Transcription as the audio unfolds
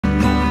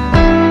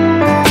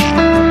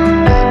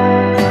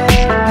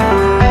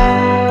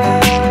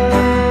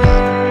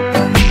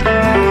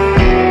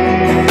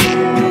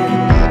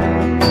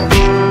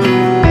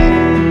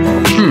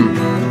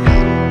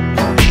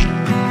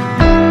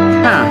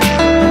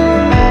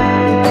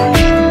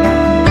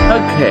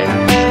Okay.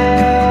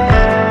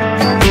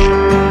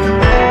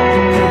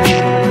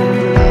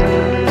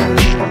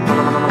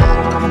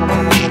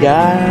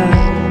 Ya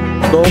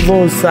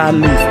todo está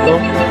listo.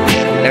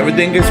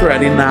 Everything is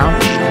ready now.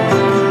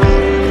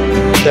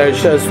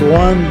 There's just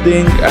one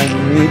thing I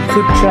need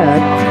to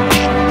check.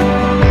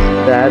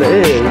 That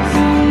is,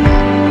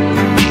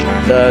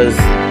 does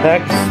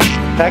text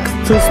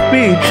to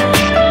speech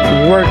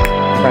work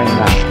right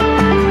now?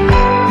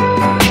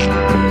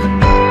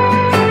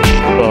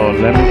 So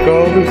let me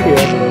go over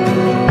here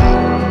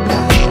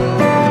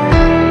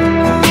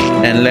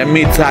and let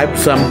me type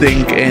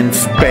something in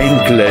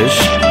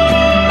Spanglish.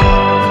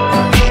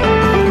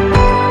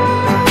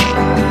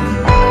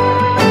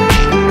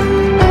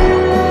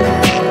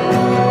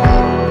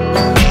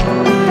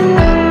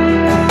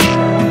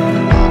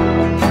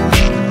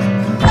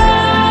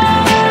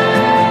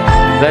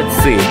 Let's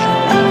see.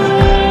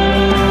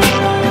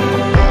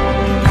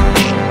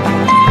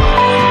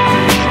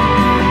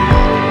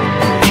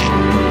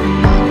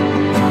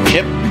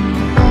 Yep.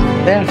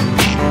 There.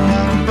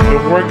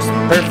 It works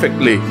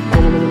perfectly.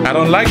 I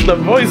don't like the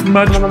voice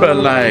much, but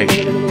like,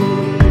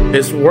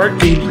 it's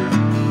working.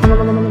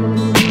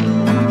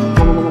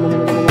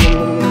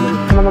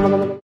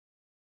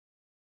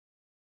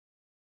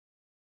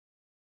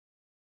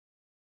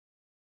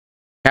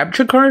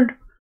 Capture card?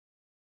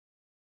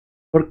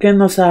 ¿Por qué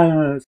no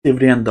está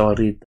sirviendo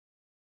ahorita?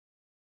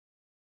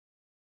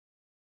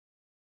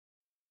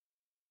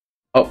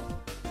 Oh,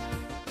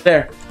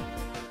 there.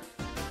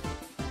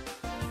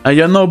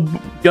 Yo no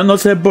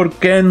sé por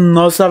qué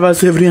no estaba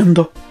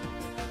sirviendo.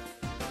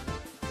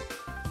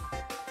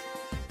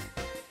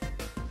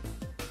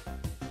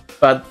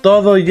 Pero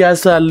todo ya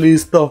está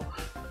listo.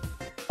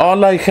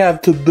 All I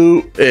have to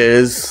do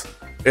is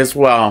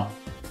well,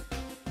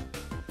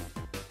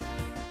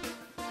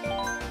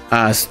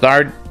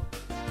 start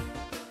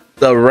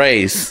the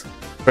race,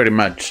 pretty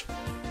much.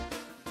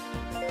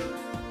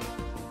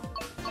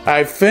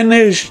 I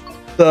finished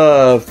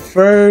the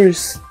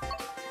first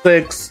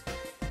 6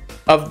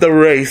 of the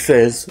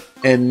races,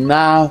 and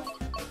now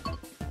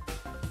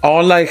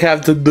all I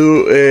have to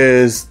do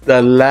is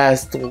the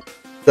last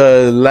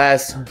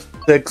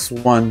 6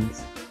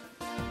 ones,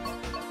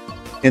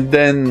 and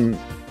then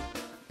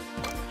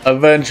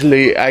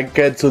eventually I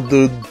get to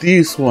do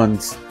these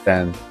ones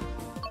then.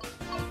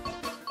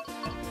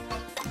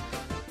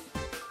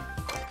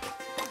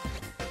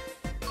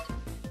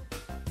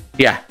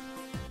 Yeah.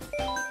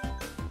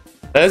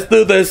 Let's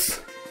do this.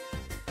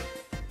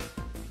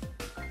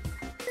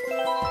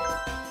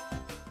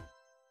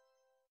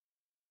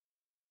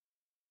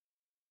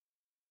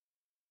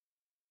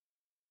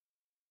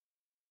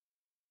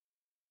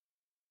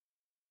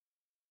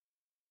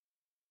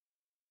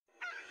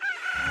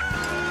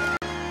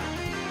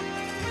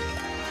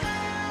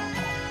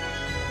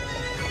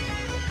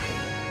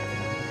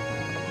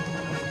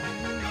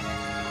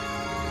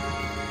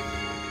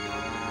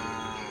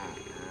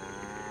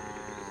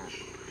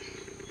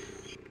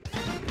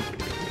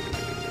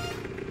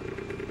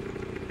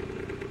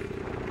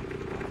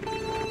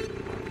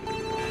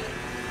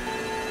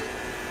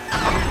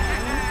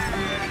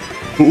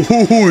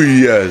 Ooh,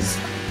 yes.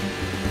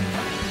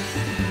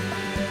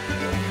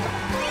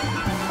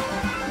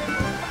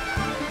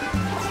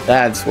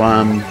 That's what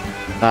I'm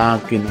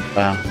talking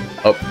about.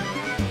 Oh.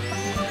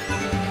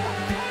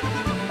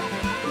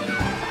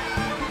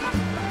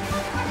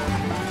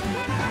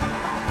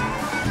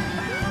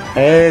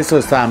 Eso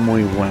está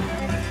muy bueno.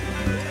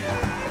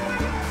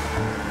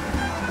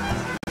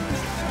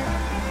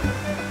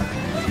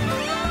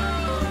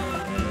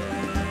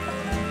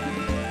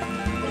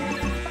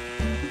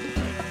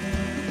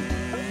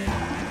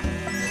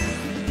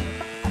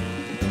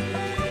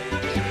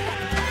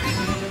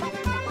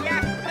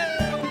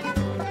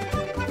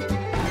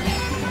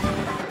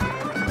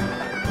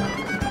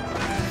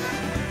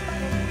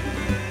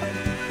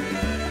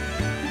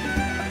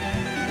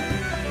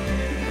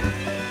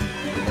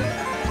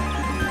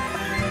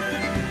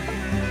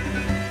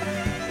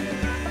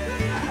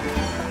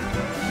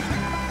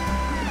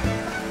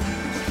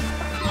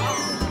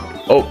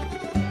 Oh.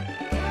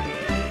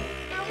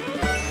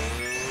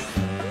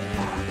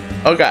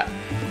 Okay.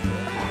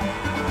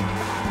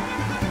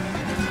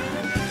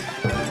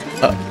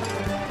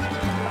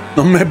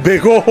 No me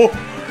pegó.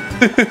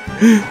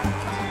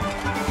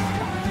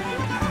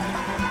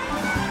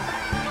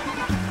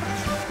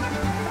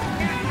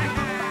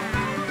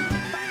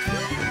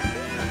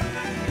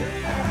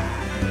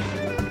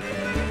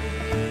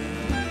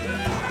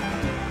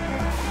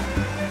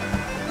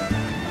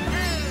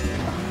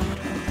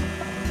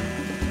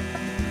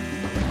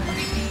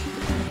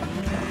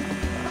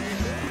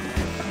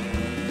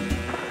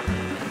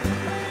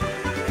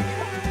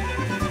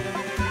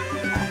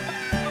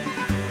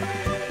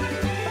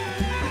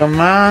 Come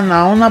on,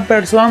 a una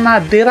persona,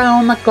 tira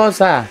una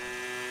cosa.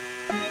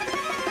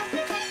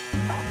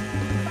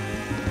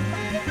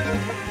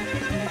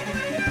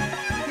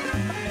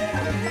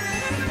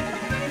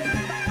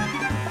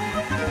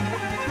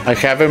 I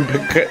haven't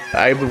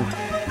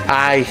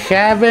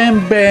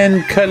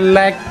been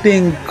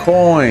collecting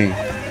coin.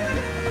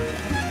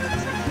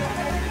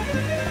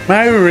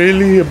 I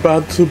really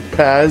about to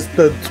pass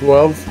the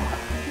 12th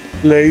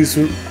place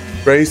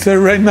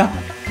racer right now?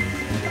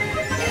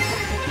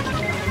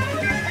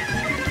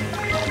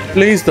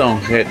 Please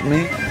don't hit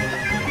me.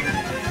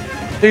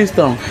 Please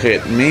don't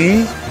hit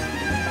me.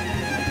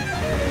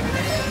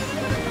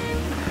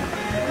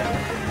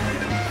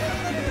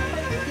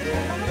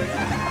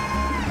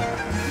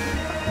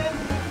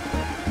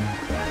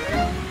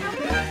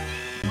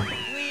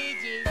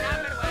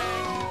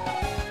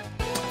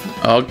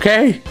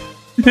 Okay.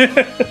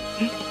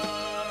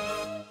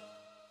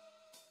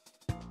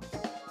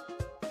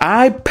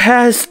 I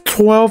passed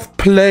 12th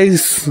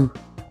place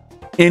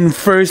in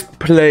first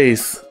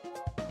place.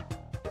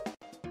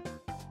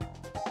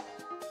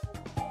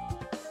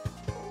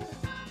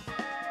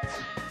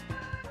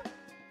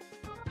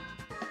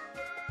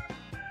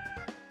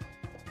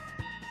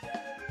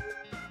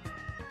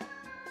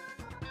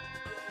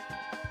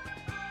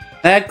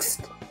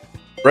 Next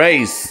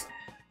race.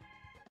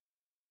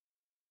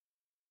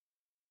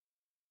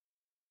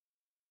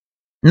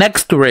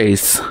 Next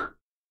race.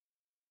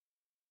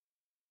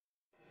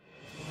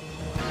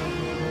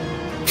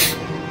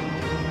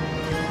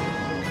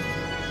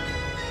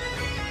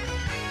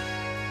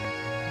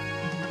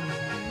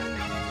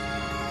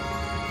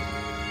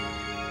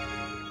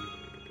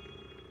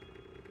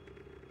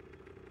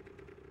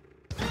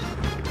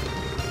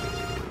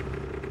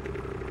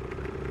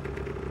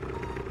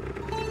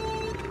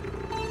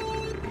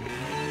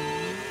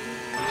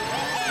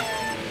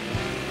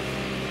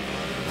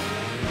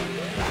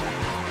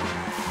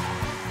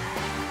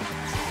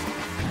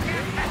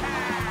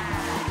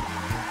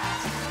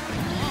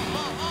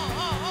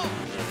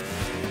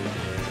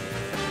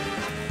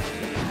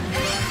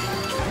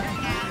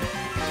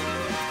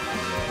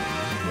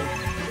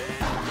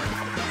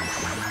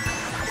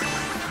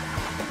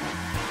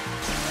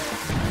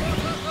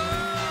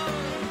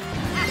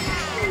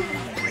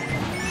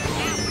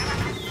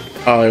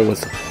 Oh, it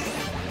was.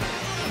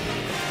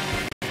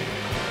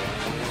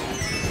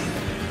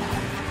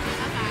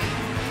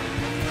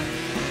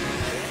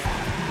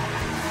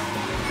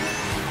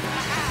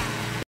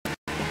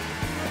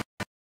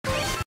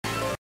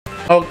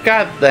 Oh,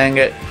 god dang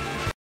it.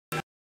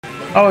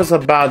 I was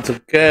about to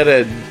get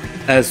it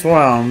as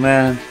well,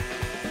 man.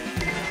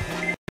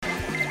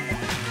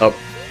 Oh.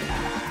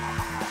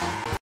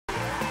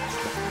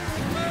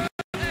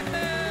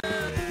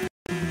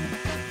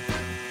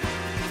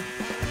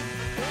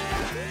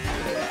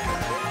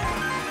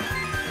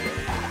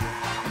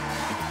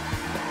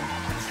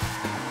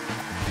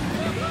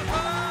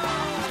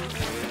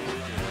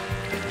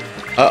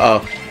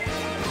 Uh-oh.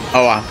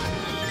 Oh, wow.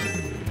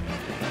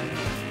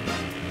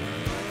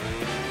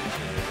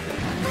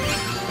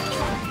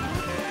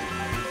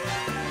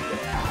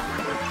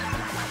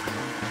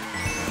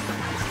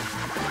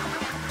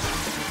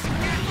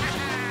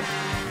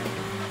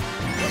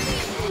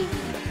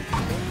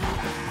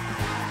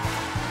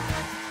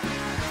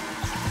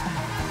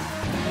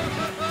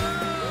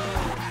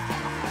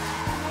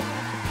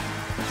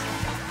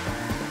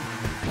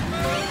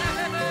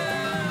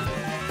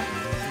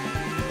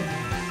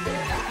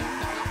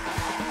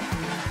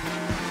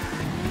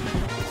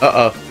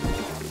 Uh-oh.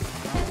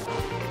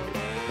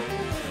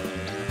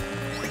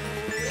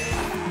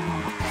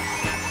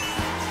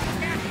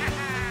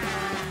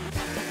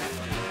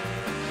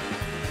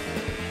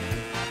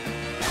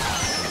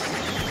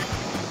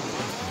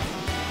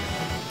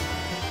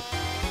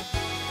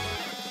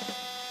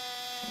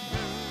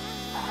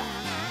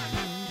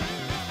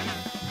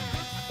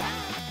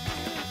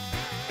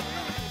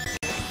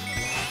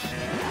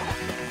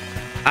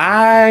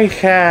 I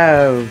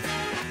have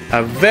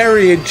a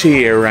very itchy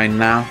ear right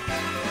now.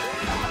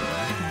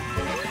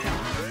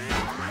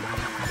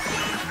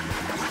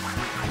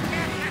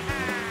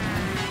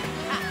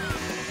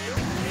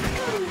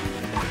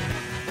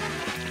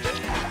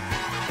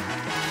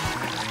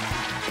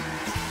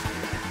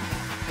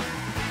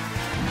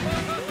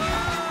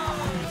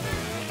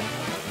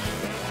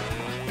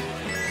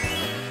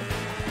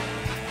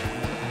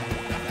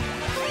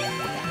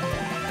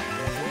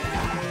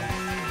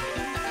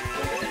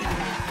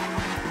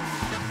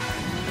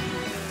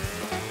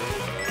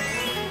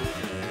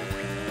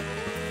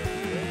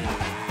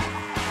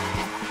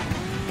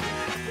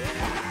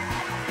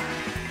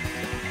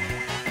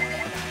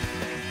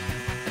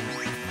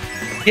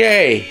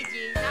 Yay!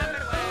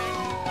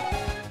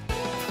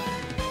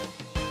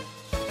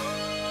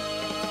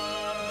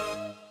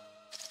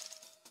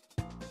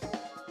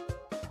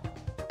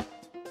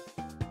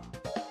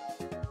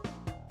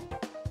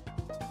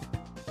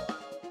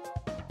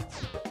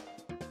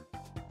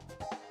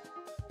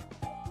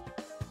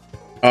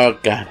 Oh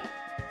god.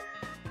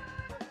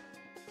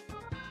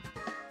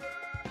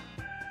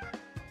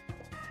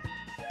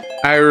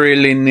 I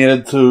really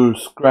needed to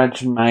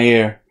scratch my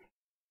ear.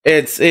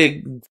 It's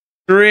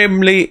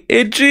extremely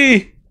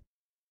itchy.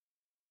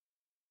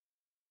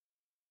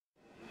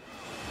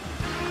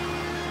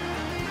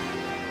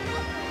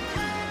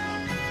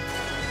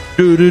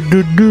 Do do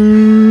do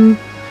do.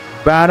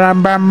 Ba da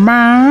ba ba.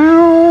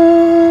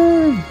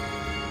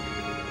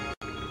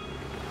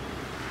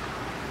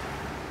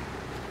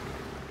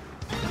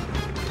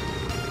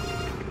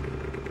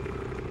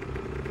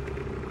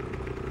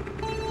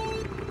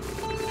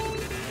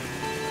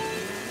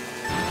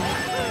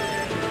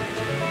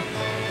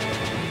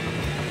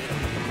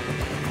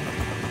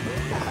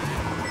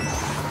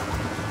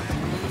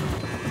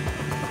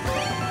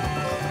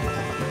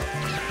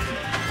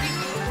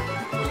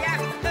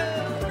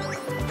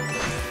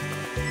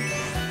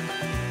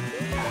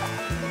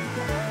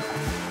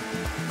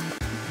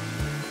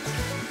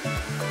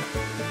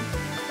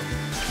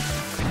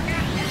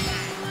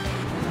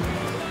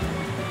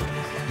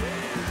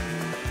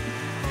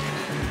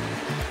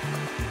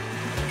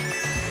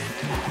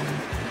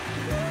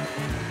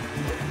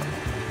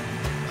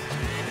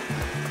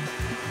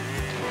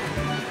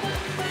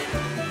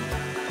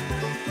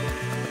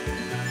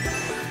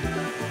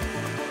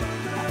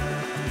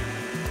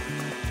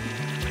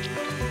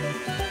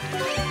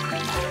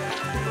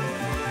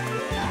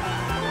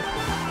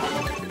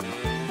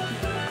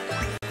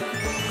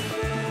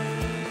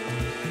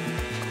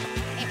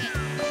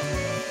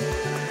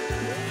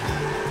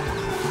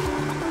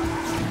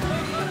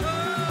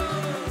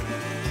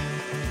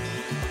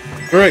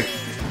 Rick.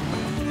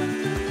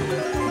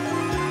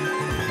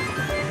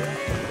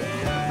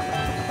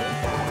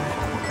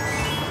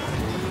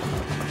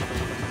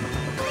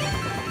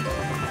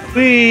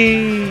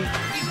 Whee!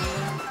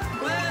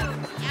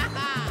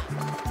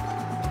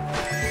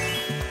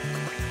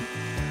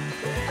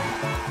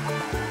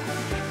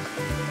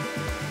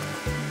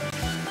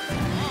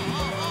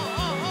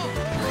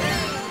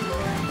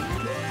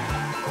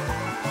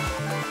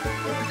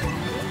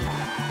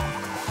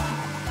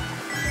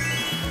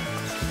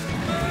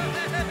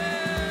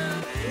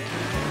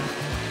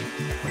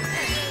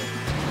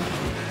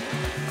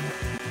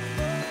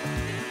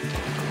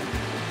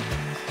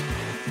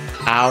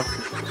 Ow.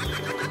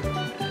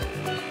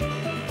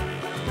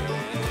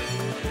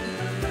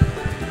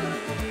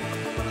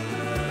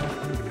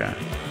 Okay.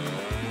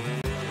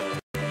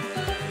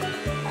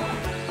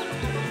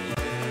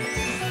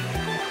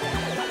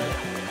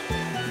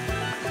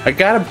 I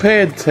gotta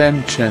pay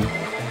attention.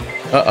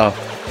 Uh-oh.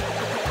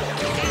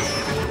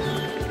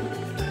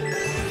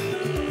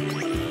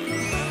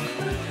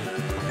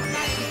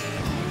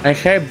 I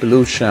hate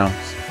blue shells.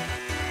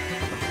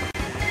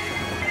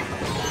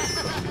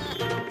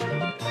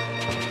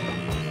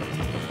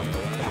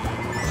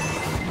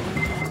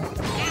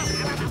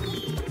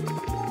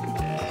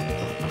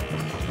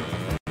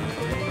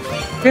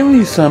 Give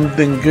me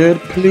something good,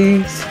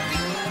 please.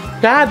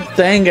 God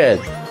dang it.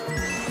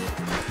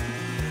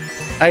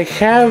 I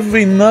have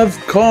enough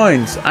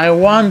coins. I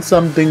want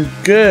something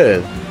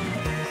good.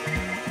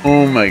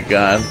 Oh my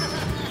god.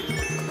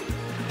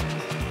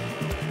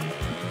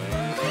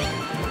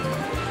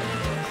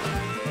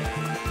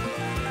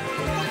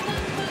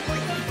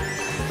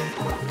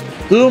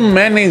 Too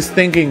many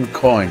stinking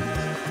coins.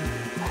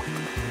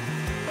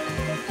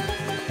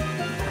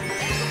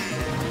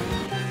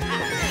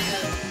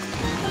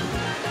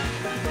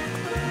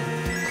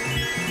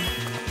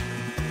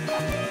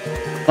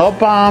 No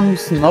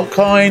bombs, no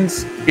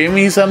coins. Give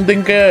me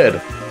something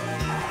good.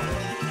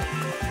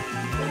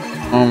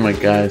 Oh my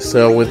god,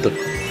 so with the...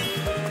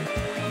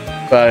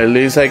 But at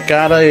least I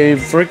got a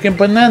freaking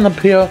banana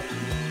peel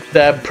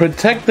that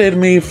protected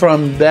me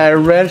from that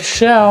red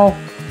shell.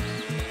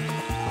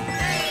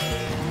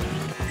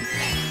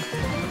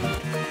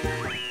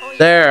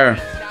 There.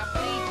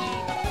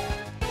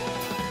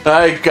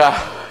 I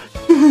got...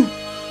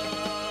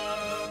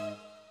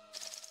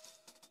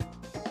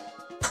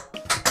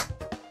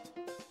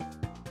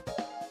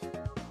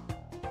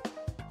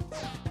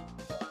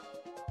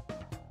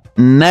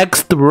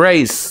 Next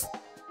race.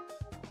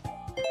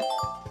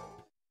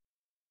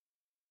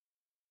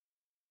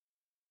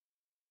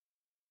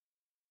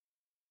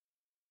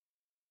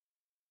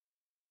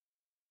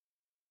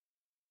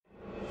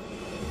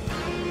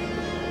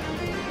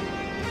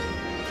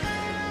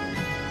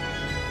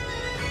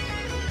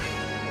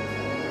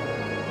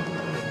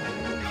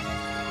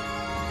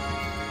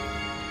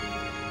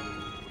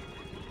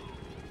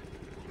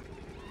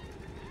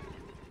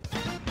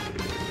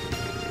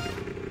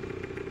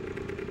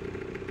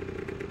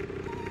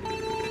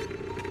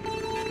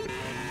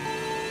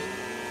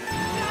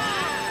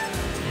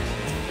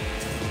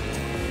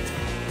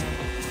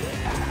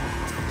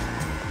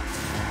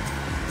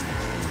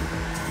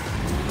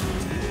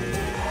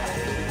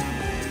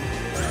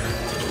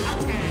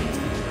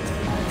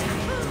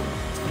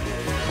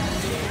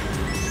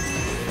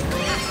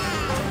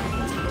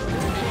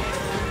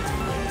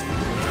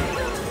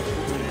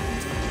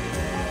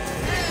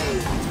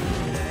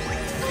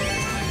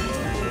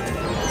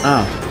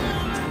 Oh.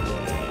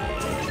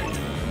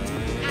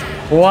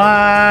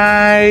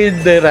 Why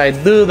did I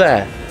do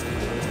that?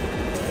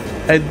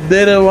 I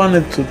didn't want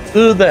it to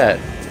do that.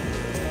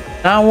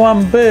 Not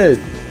one bit.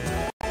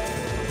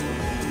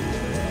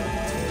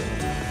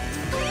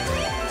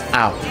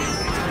 Ow.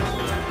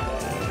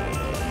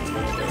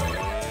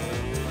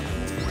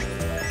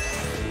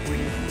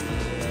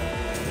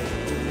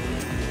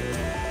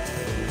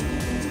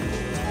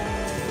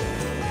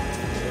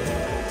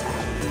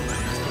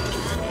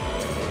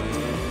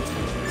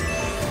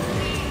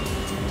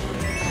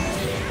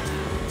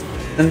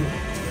 And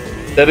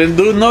didn't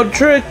do no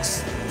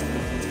tricks.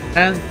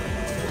 And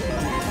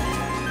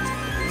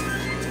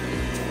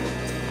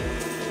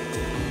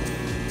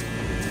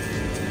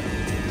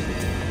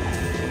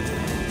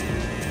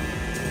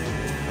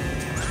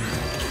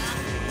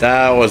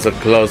that was a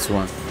close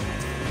one.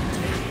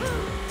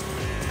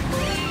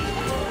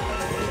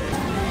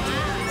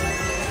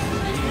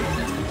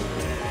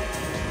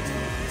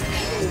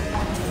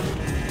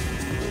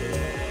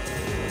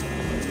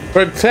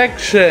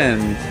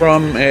 Protection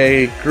from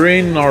a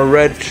green or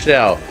red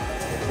shell,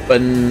 but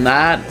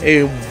not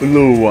a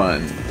blue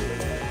one.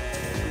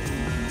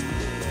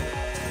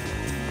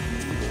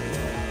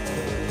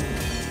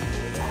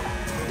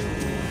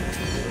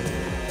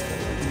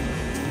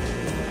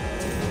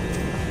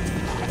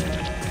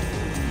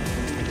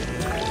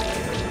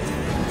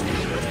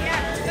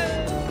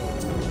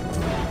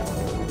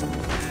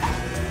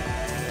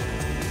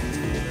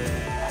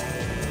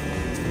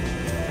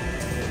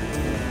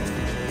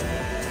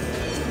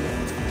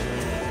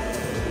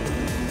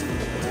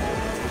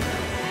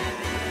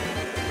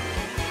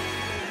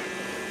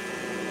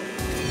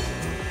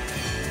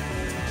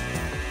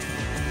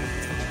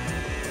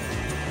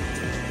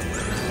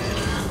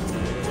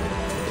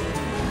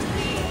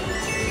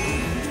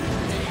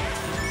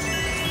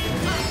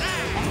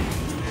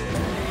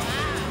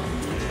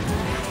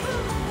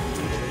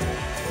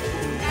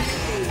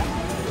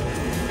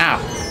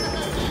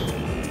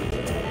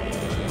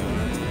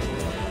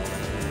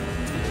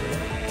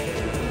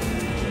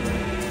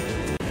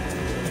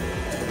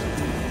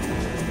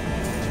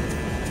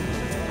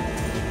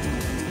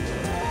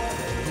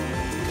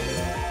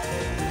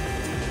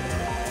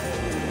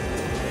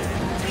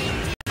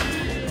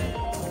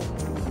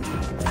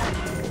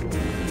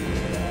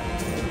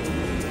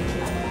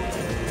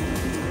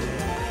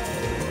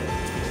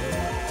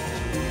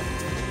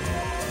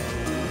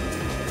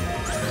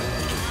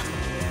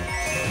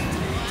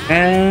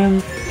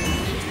 And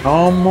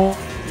almost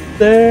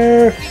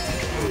there.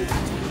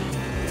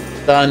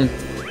 Done.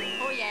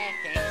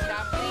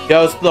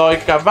 Yo estoy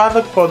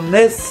acabado con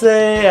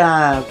ese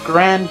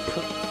Grand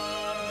Prix.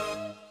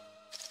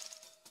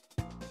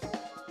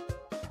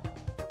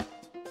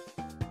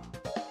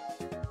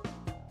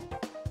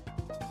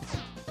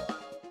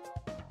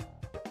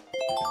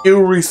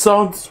 New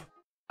results.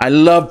 I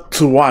love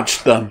to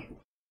watch them.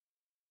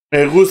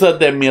 Me gusta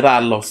de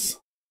mirarlos.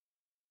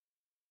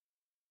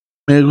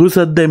 Me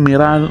gusta de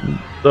mirar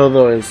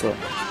todo eso.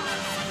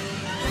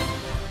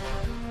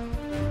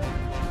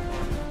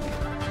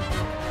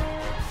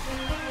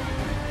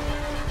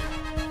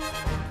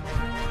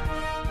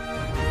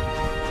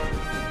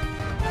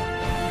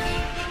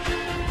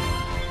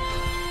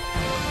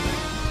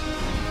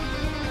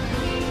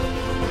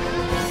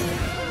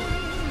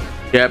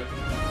 Yep.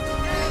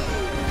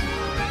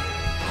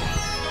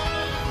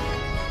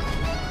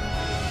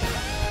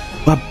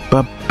 Ba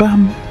ba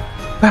bum.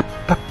 Ba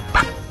ba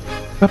bum.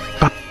 Ba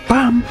ba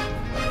bum.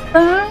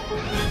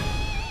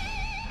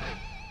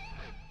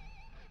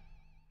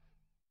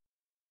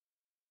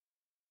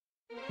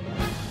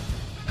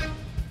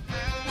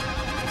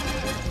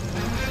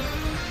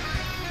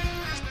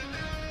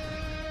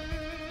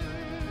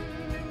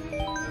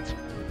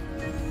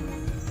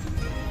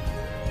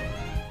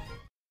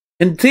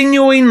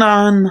 Continuing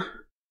on,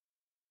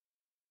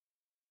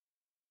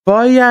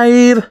 voy a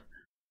ir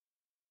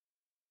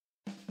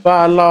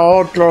para la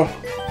otra.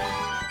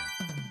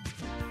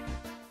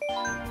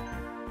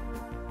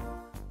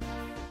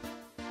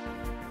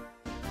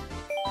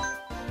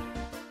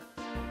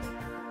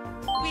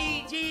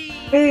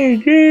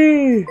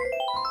 Luigi.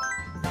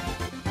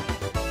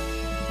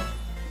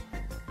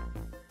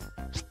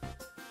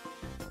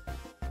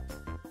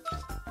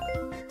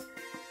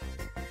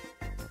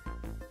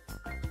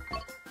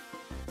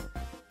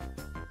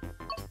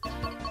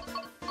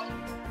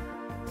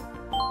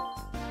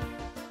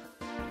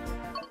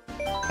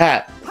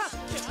 Hat.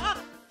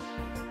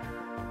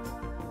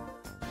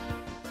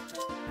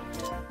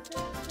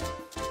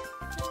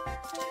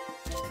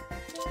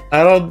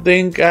 I don't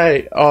think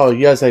oh,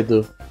 yes, I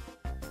do.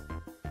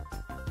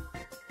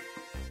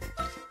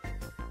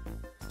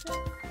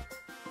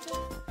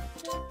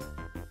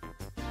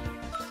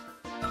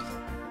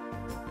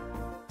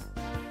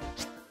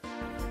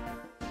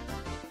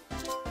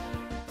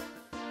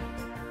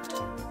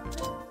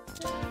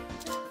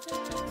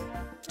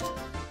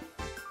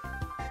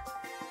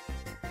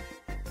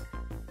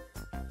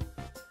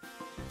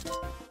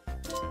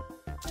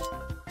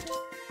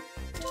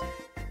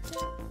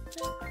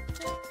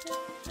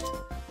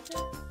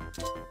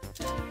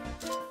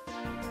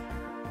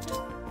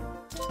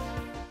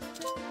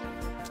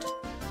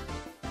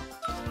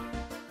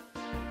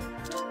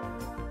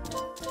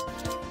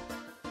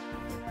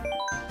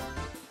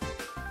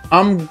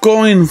 I'm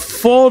going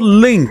full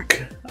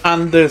Link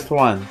on this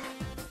one.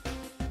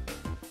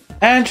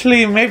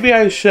 Actually, maybe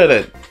I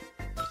shouldn't.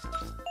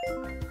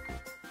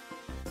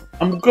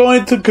 I'm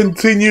going to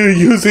continue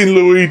using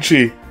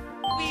Luigi.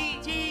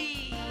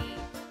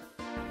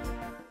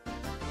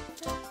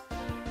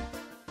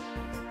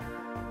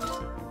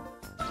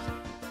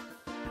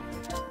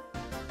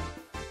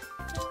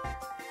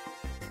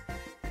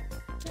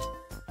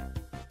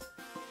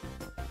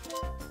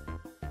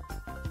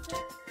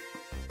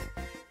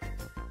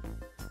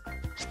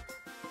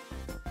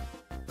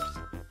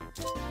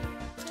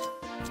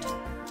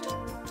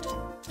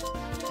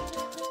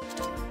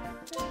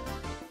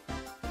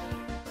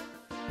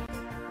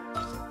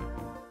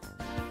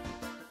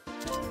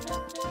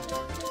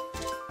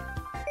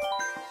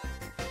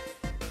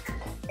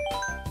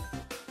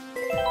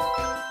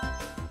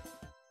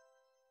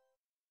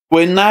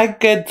 When I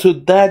get to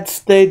that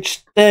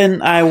stage,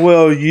 then I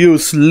will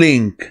use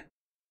Link.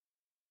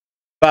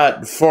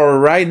 But for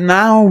right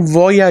now,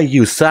 voy a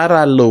usar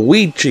a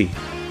Luigi.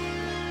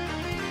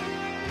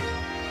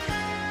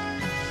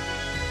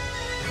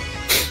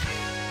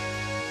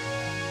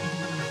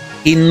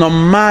 Y no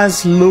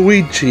más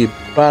Luigi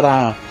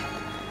para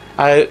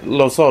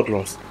los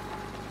otros.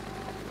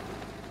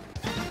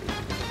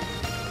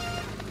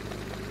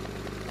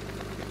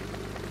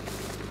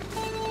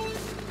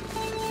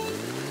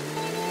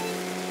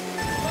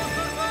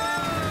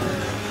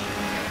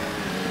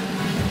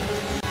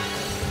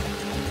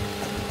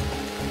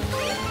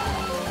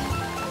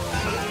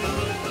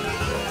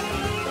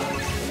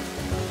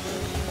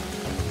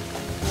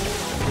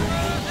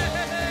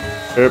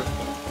 Yep.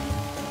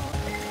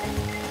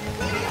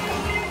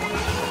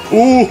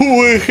 Ooh,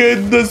 it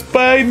hit the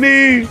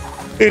spiny!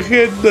 It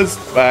hit the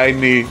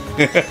spiny.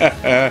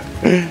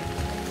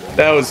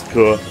 That was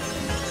cool.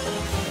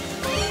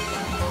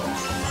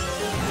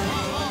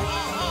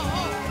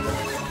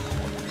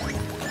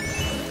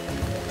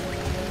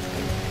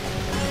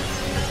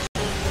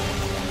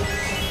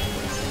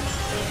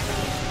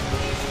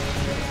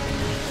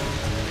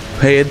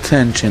 Pay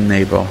attention,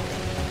 neighbor.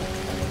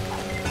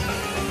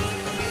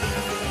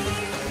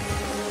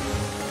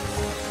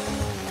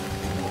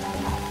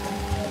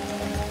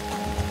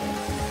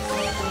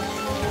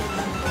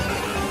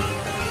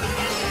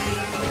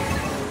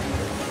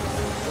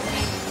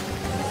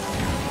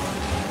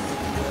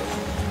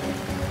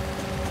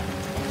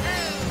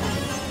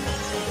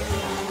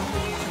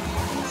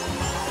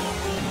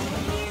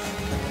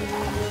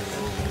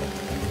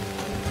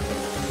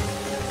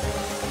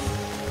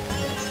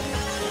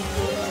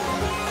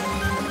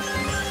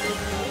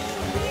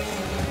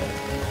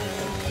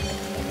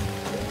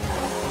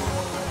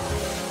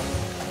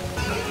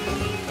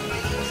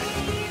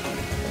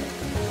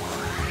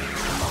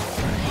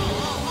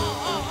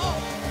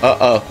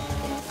 Uh-oh.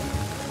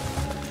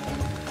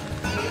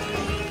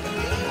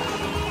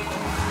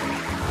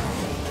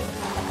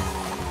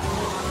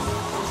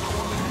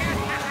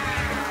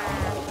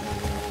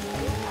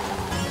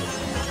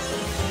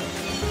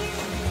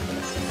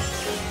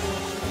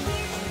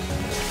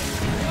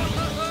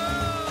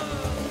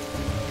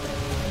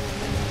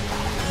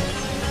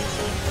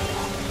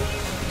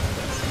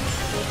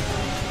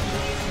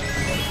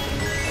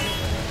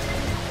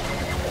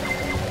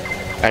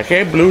 I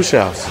hate blue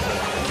shells.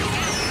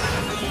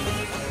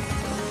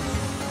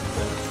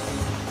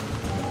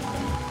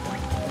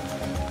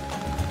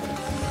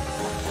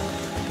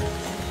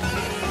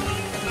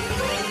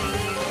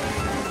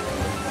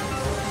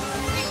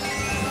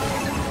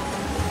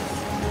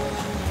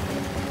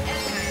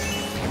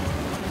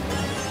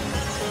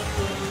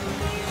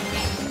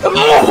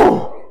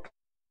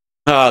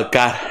 Oh,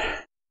 God.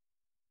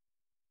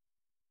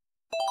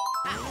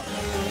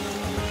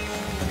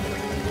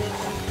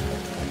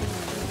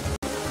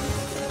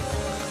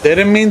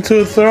 Didn't mean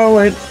to throw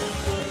it.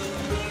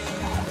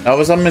 That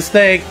was a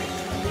mistake.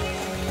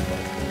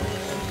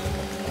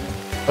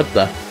 What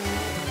the?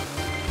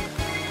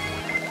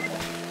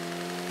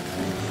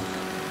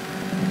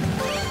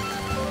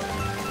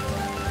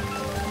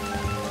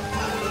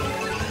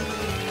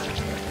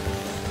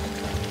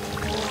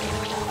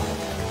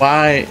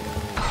 Why?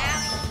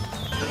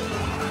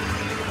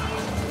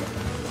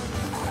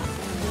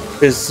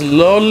 It's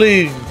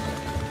slowly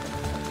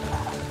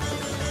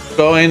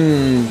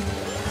going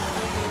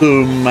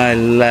to my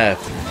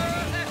left.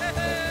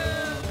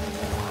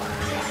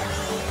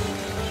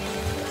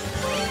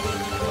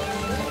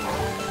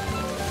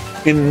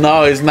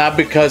 No, it's not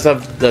because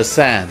of the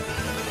sand.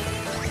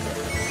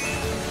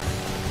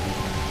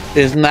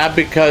 It's not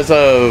because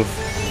of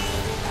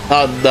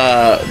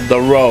the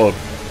road.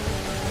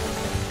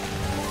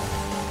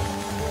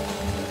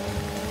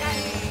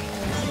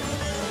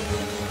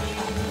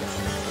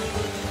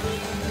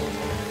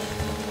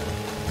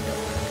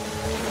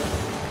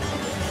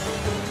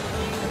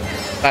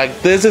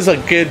 Like, this is a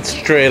good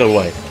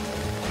straightaway.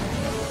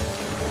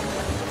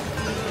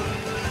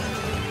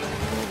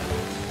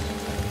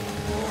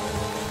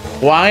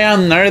 Why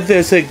on earth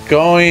is it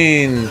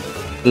going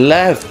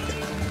left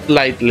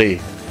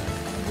slightly?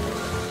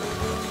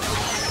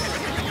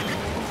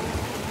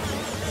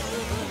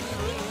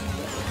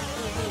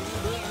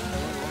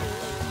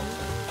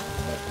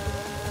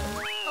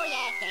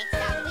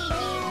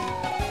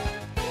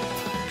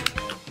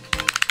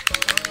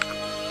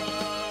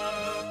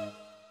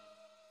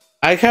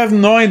 I have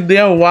no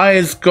idea why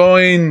it's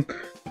going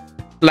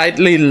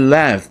slightly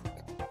left.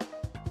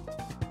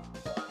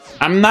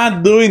 I'm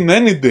not doing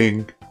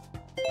anything.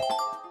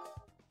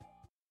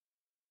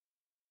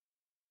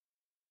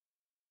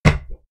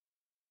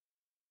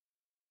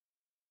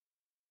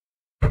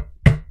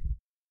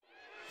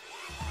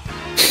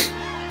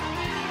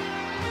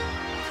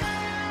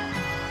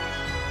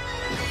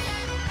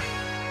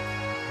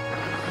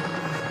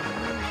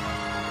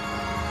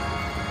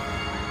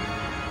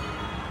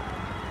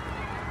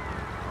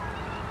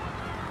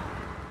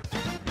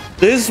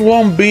 This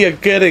won't be a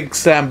good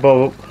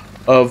example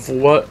of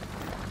what...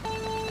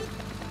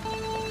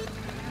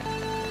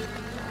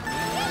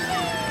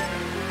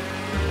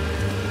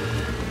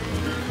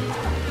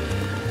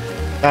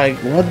 Like,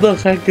 what the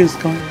heck is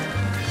going on?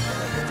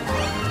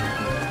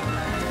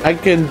 I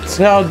can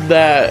tell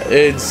that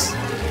it's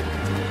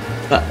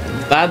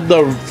not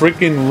the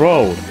freaking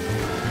road.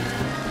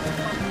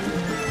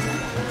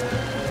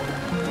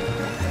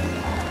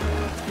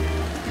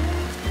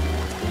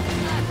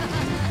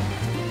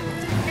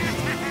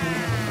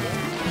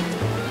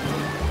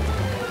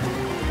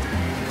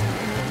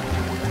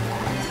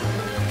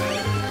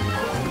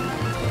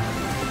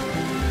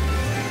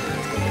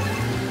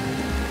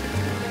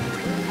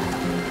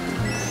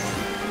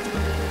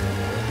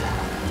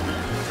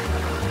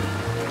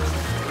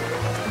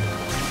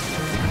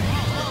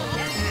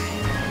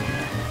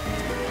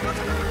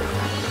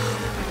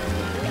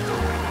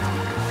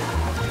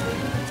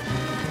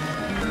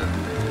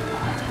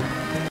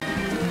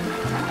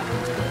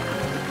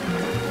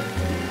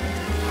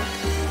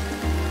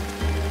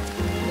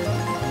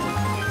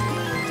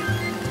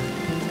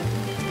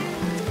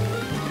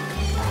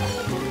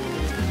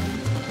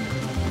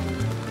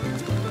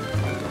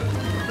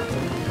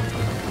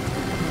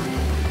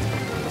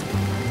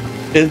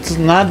 It's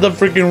not the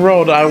freaking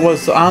road. I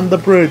was on the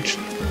bridge.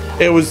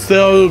 It was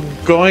still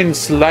going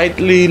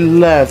slightly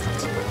left.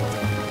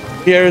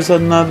 Here's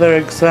another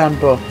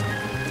example.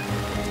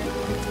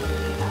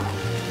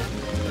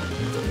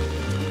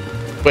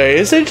 Wait,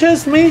 is it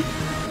just me?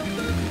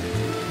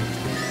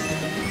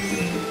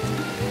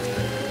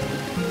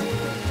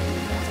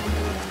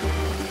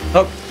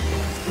 Oh.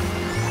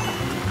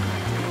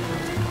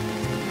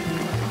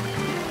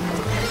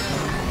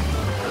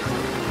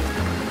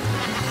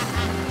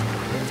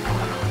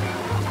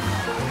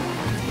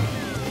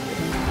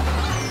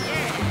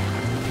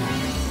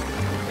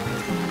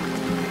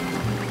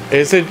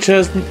 Is it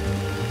just...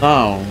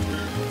 No.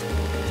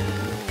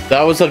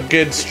 That was a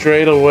good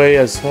straightaway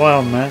as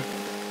well, man.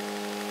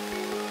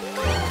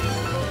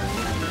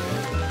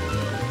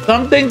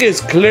 Something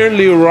is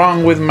clearly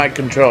wrong with my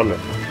controller.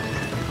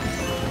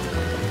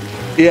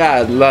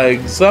 Yeah,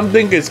 like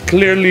something is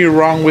clearly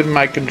wrong with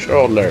my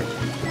controller.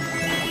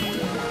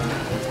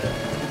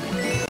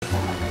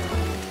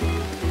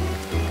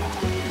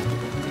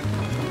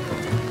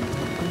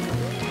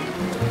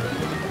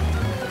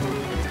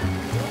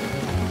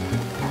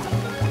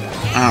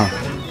 Oh.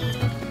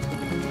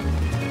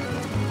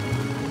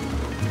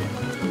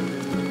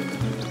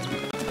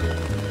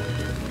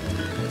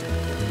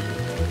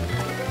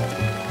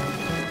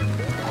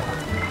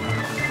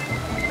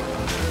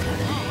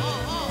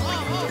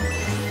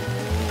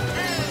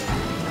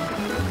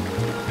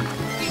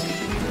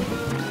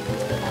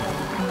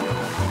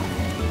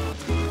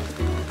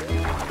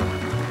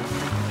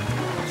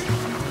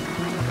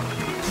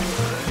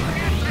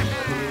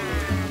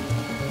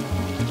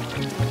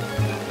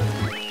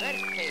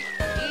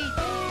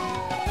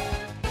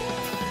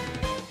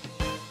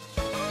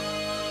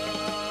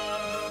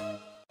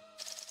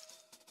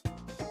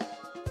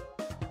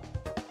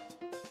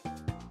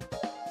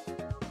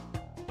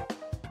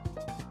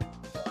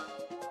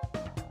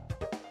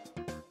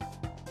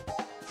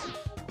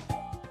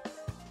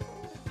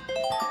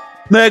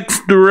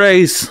 Next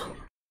race.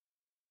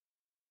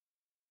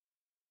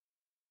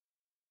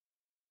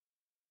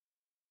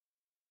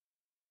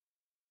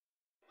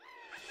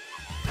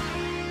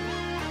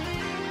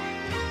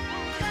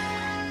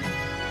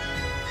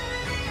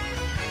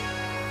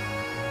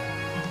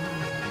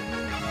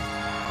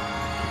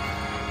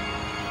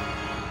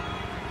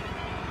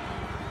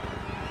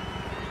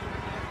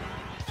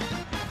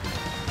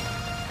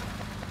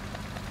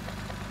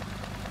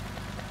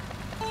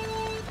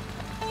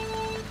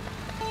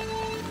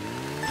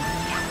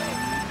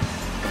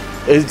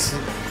 It's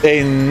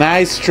a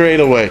nice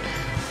straightaway.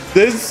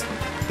 This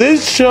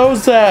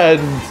shows that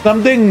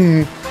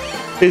something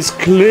is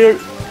clear.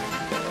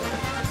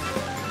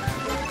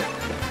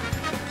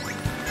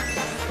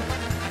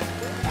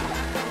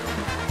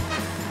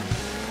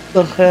 What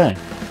the heck?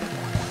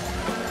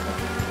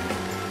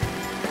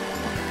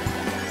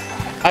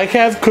 I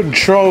have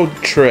control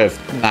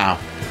drift now.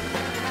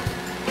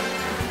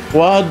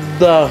 What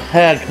the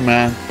heck,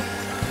 man?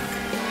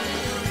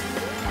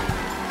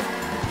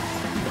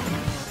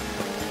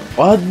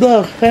 What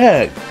the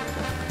heck?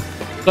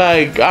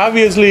 Like,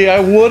 obviously,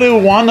 I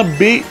wouldn't want to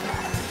be...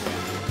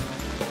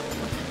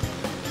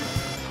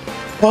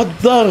 What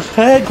the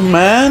heck,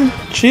 man?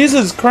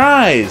 Jesus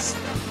Christ!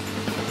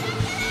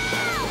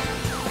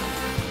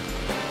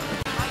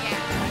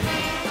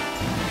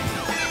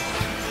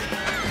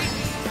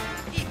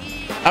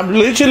 I'm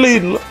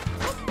literally...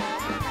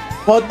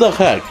 What the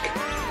heck?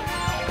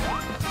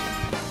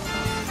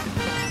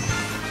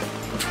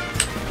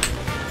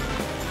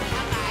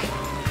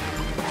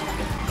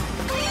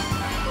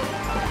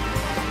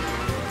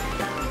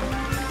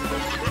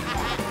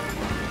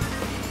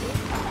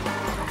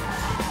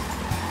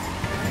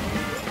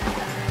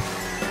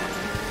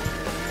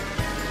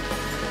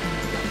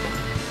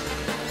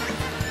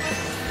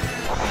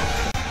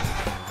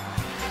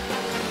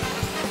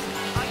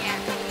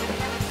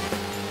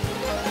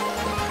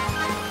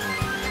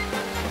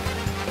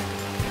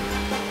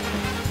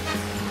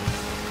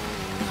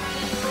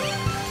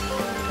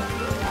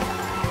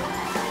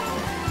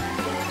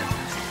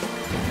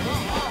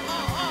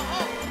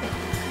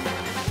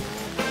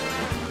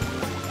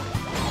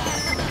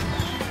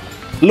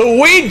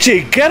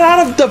 Luigi, get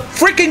out of the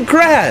freaking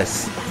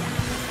grass!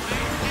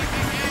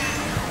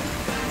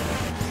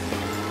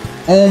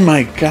 Oh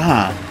my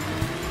god.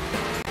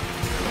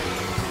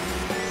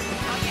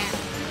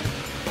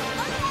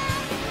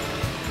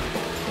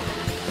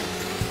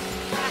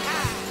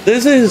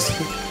 This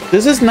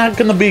is not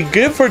gonna be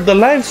good for the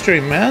live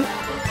stream, man.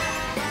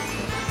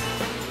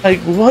 Like,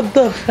 what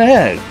the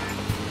heck?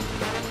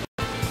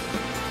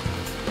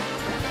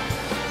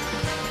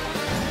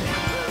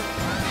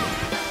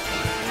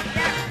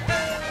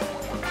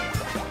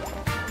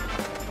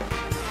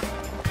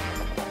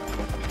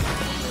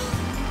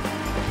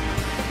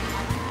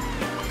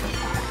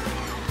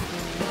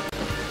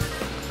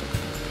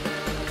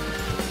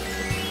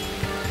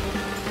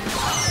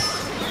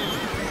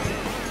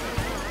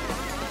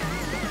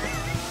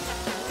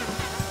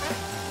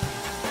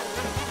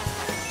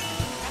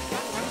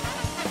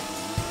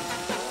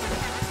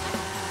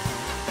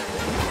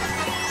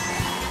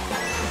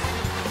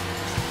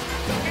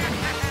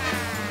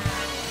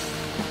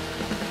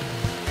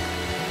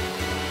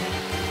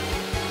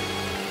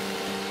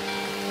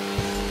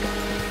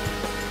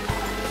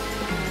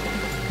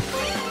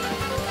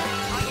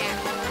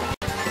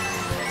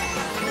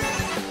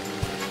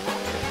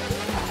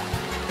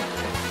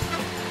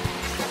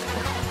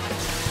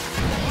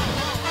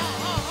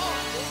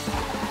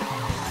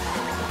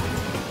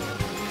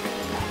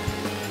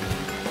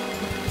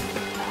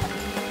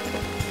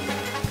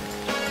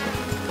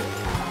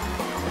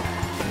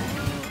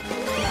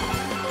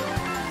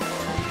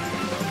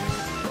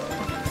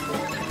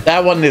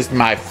 That one is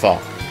my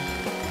fault.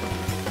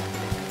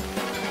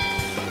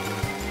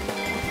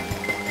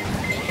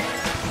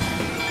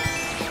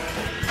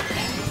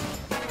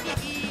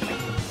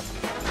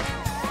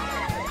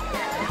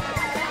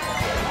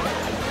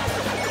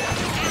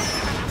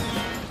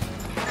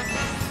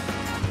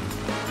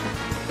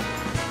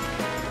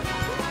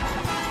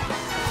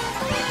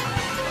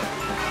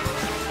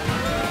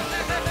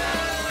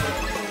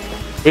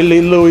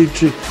 Really,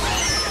 Luigi?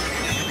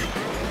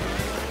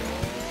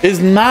 It's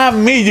not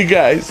me, you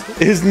guys.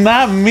 It's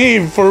not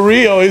me, for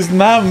real. It's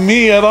not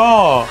me at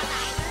all.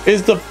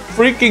 It's the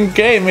freaking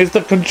game. It's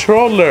the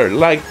controller.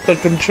 Like, the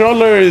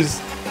controller is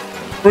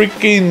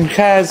freaking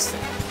has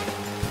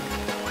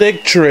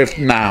stick drift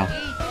now.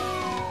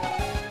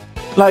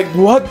 Like,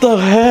 what the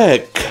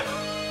heck?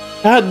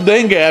 God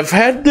dang it. I've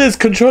had this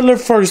controller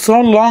for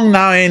so long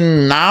now,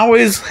 and now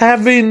it's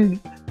having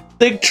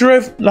stick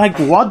drift. Like,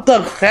 what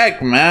the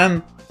heck,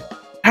 man?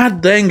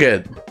 God dang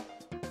it.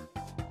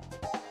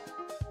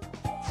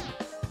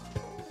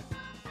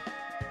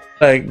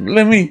 Like,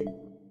 let me...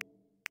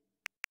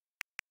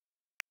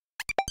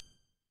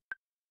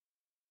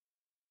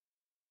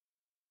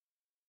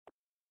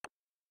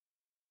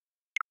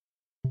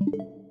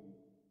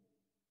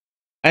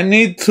 I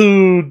need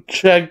to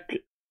check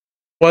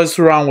what's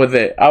wrong with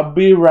it. I'll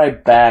be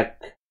right back.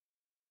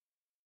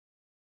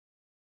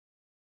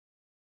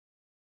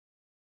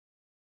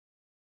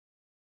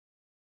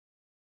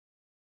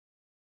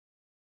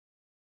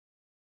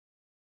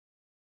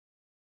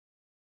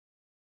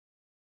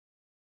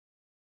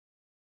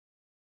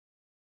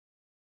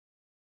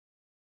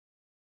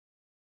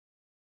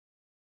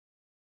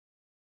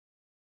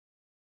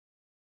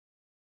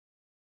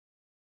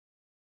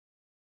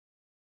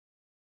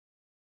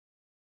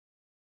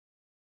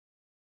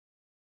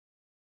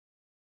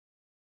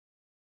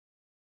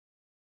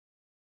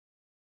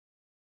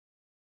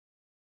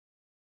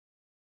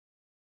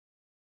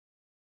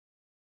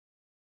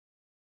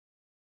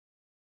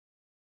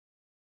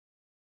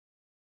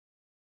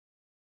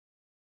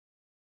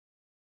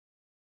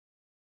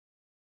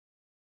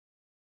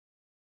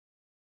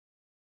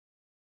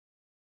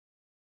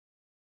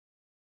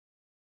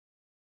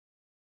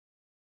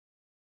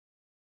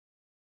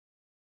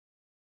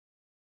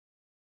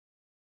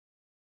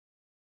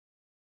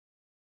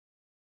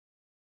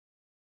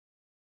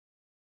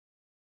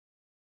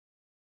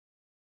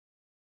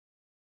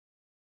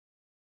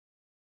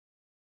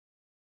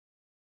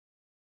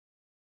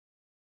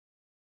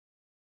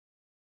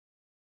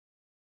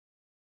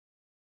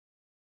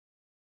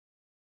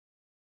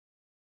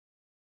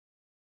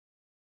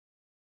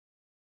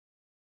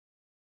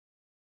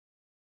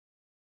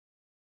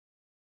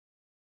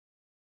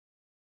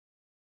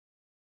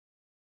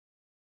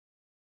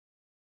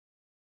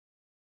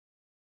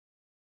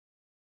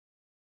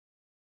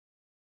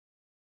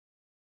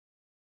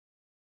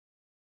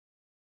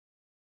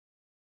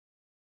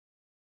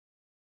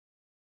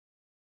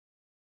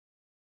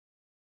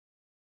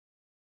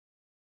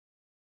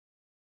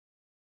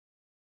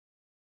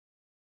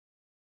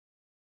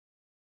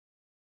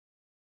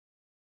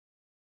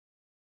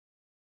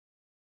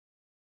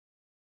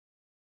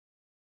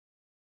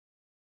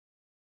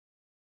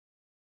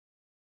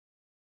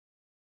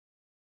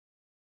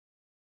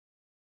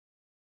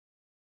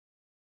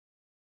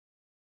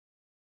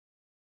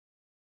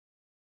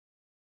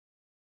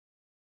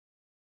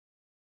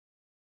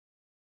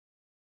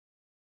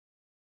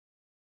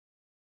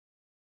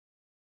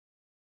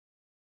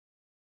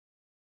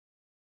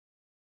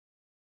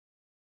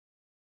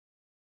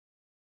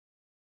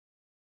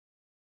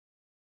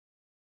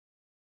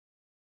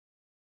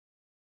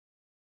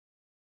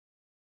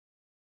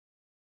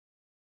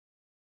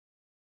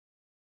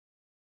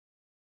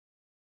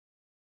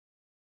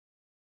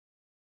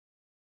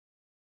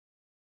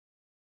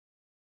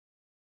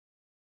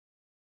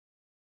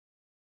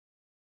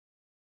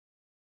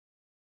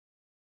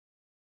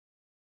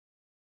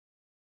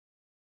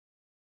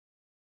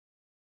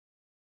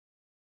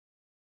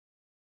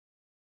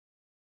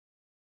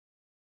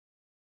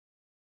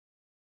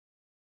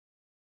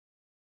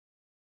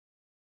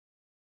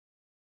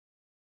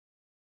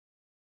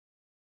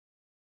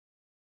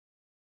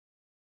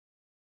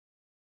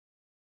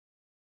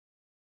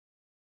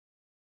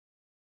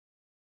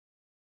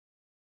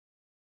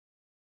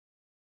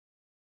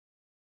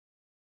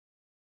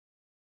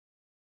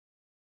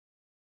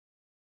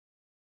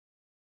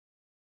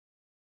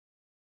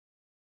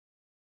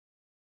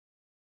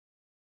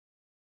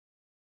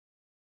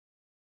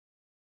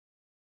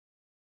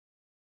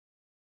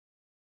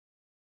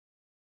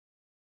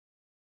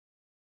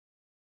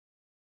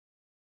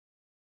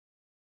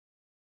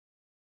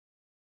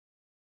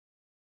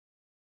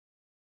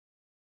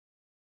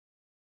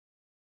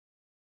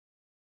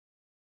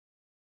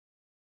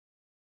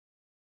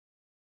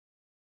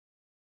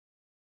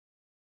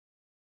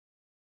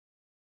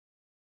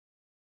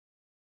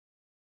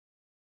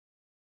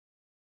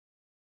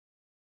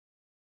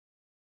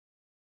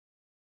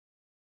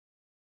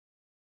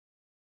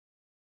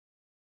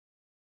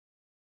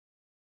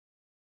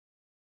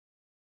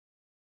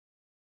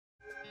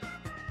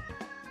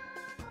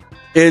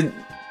 It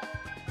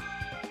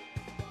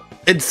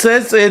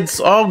says it's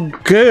all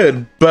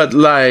good, but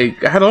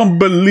like, I don't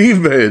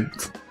believe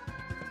it.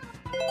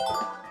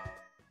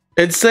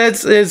 It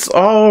says it's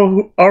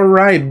all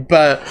right,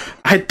 but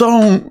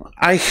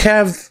I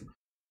have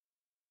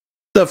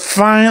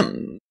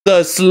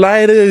the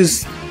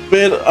slightest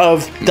bit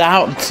of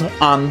doubt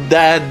on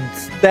that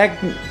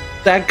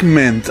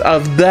segment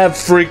of that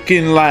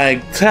freaking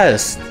like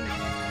test.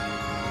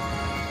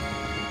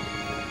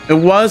 It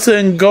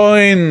wasn't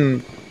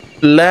going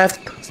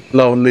left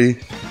slowly.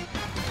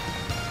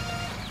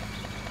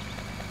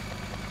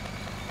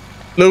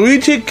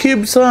 Luigi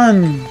keeps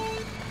on.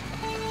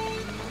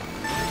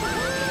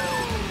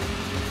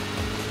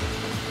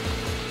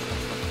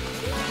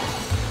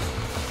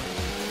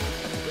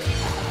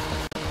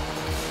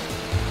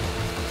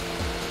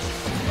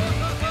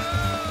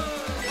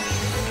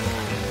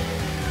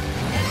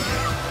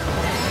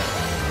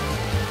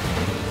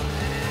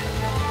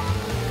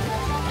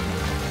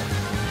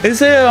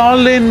 Is it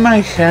all in my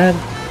head?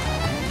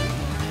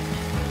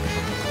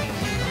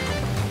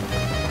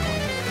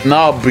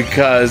 No,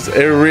 because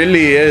it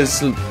really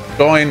is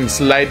going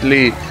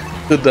slightly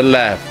to the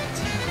left.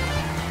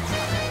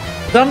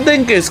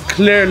 Something is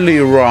clearly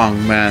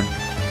wrong, man.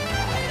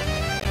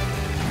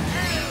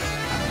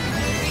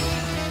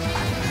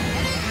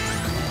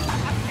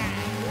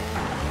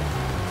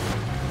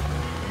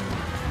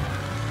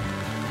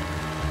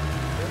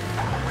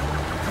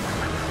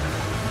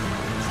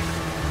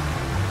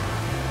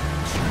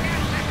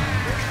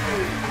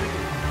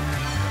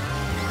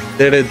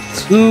 Did it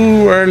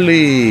too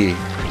early.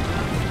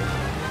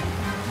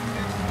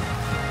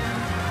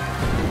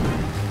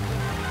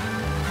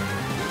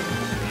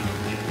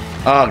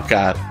 Oh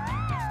God.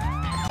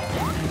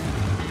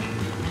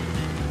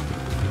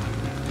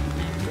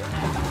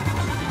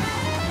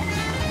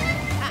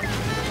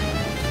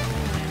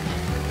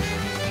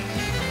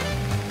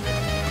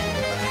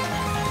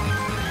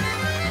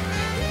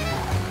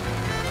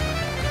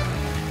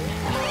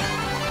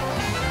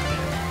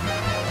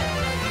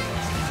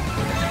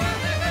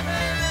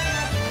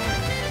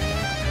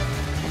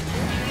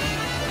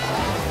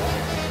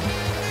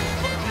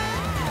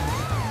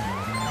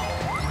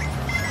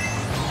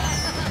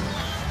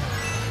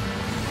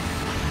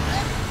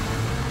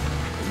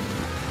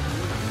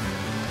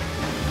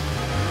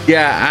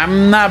 Yeah,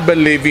 I'm not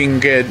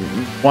believing it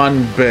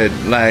one bit.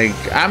 Like,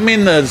 I'm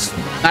in a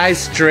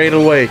nice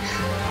straightaway.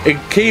 It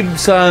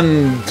keeps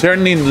on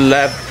turning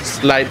left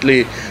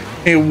slightly.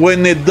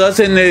 When it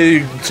doesn't,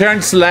 it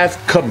turns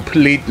left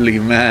completely,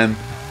 man.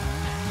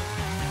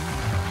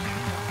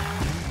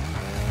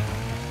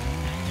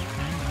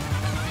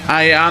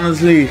 I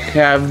honestly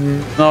have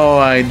no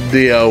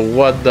idea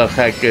what the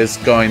heck is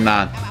going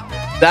on.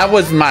 That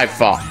was my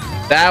fault.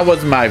 That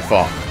was my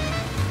fault.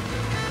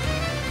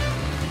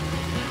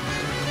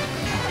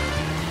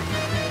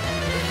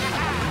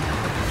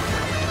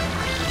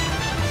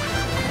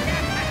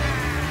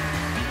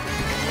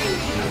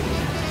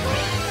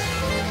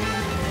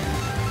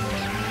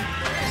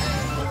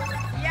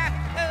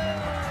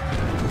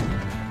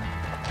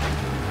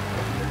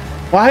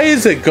 Why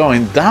is it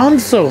going down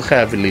so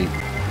heavily?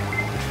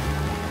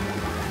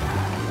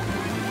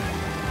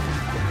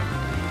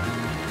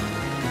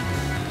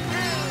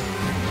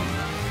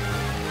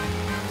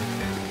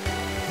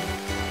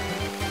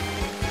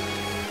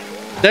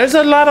 There's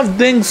a lot of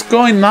things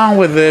going on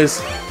with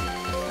this.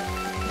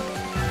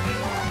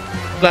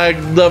 Like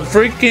the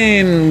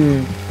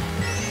freaking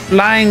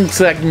flying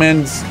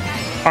segments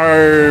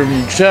are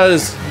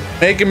just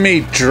making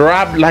me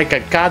drop like a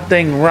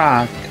goddamn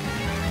rock.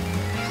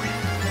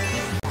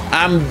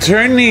 I'm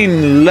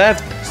turning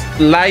left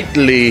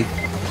slightly.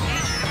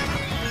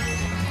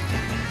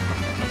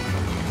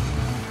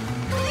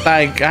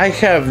 Like I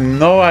have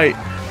no idea.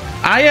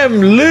 I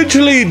am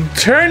literally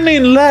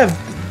turning left,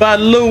 but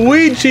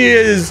Luigi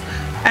is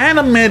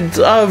adamant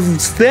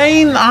of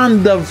staying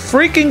on the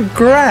freaking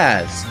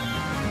grass.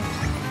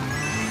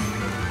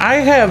 I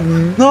have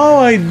no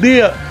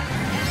idea.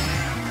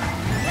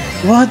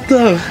 What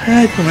the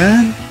heck,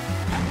 man?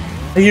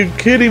 Are you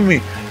kidding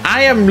me?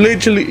 I am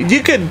literally,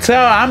 you can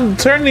tell I'm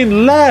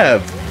turning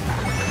left.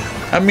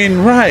 I mean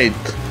right.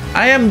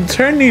 I am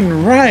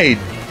turning right.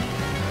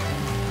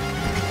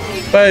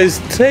 But it's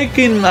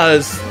taking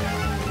us,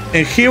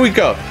 and here we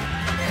go.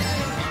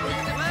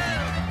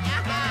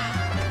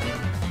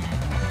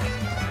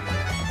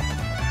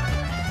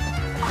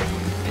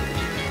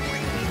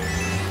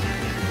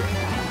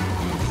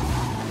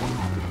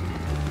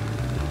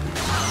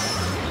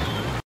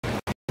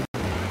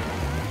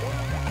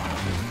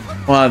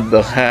 What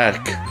the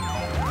heck?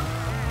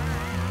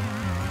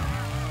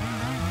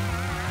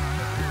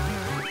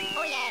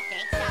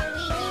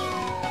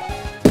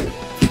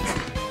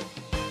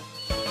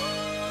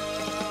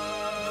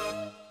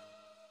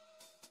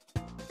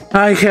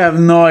 I have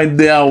no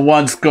idea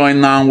what's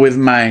going on with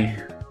my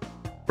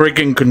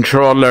freaking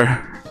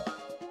controller.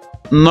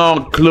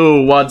 No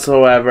clue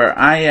whatsoever.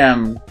 I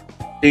am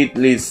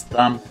completely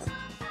stumped.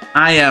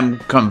 I am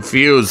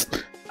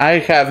confused. I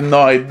have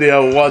no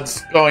idea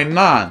what's going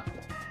on.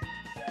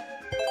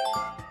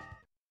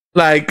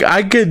 Like,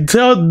 I can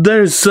tell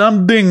there's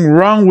something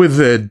wrong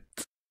with it.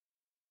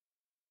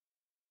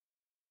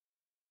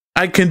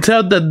 I can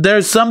tell that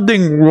there's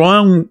something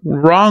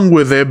wrong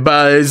with it,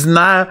 but it's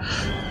not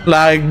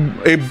like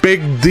a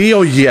big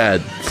deal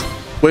yet,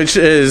 which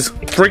is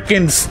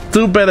freaking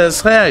stupid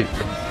as heck.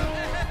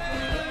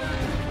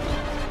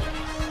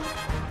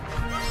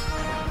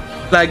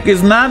 Like,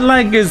 it's not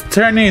like it's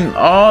turning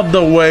all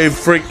the way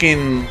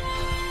freaking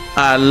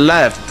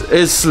left.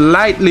 It's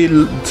slightly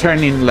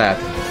turning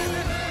left.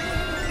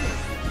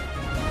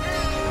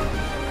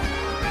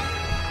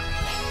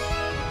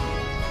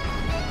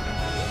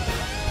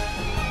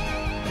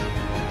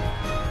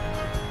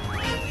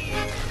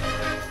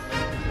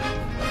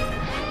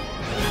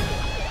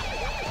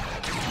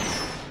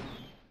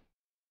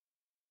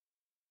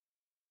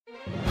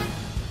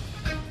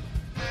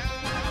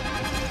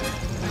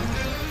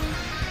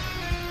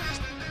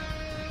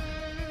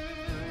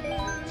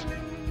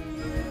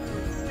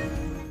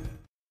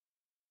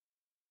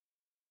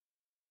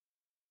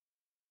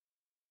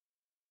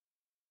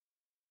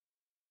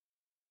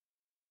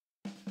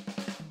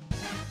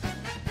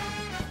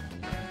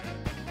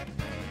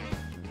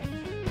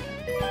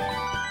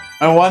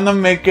 I want to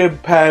make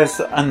it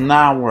past an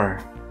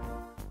hour.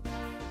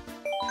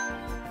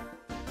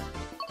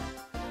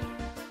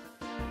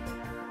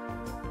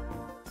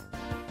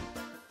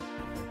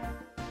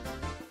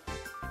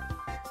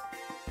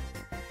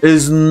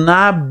 It's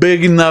not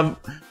big enough.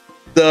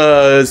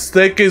 The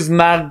stick is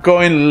not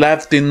going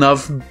left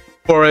enough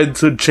for it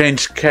to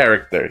change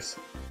characters.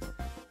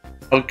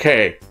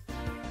 Okay.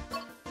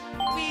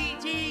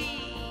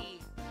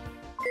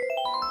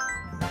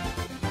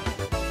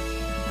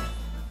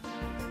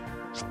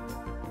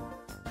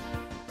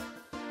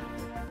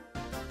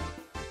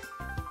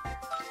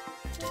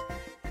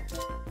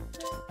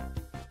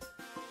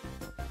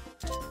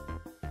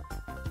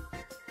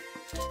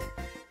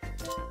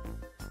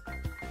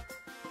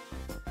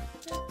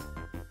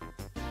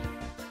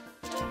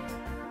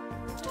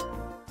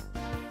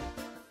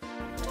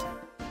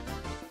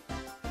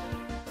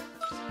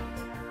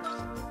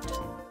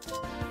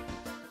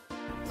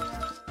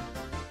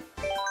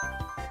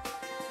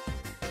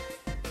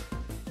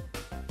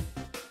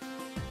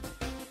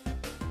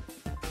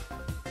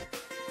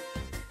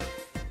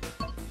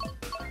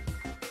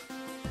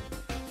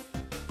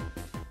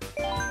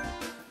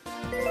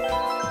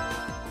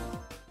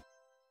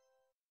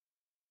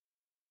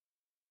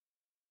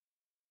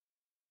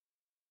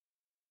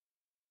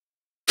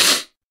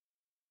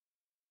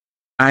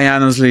 I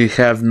honestly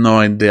have no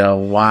idea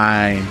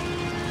why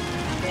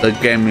the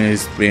game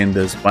is being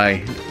this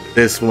way.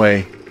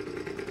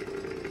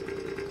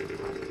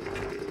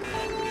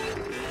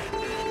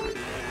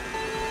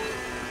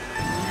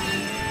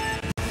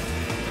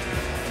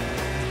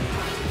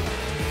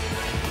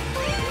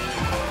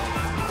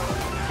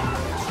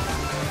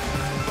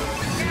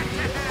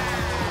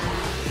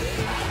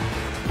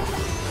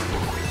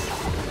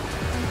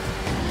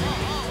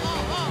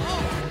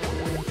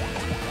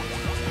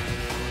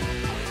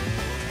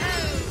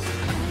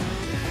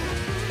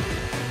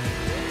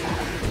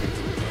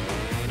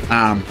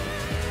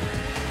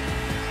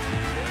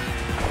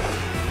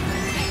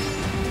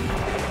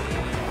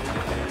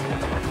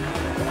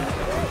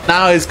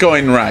 Now it's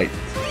going right.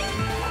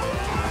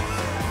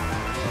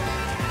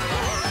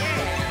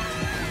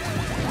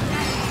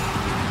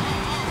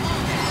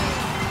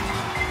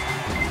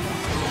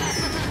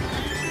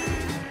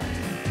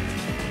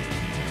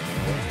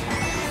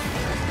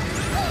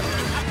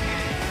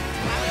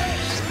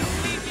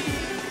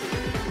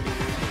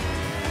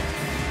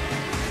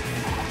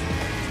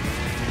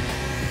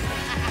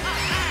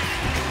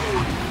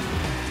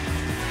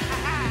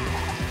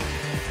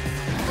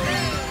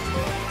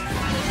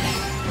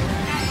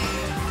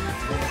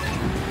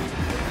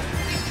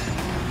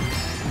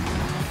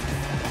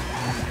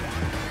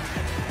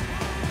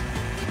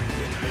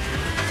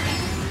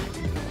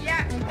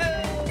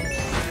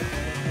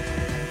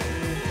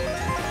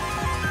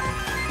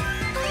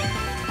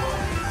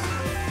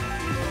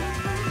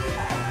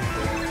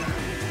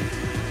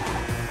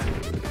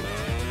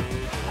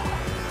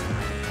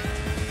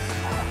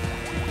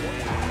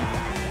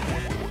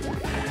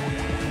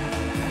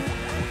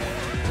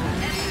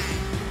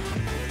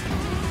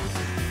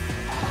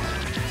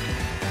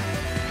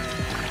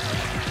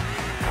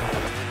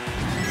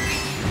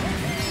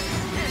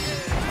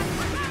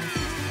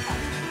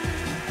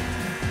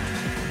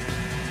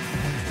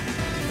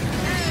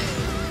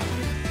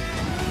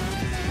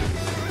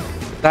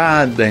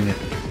 God dang it.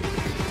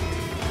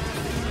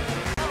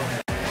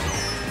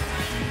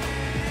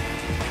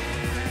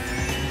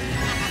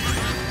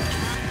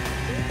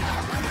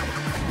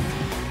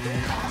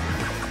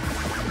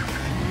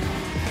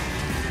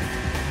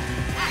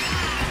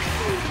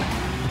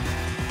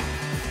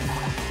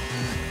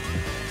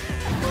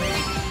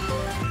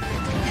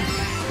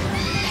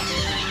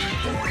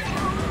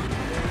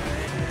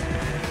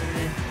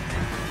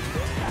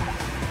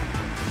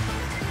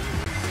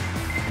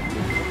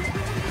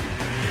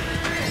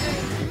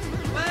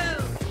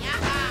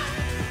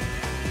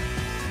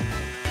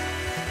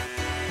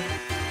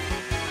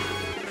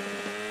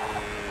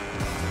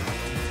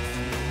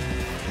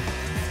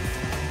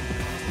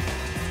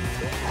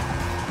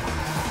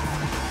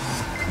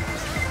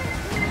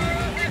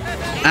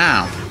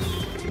 Ow.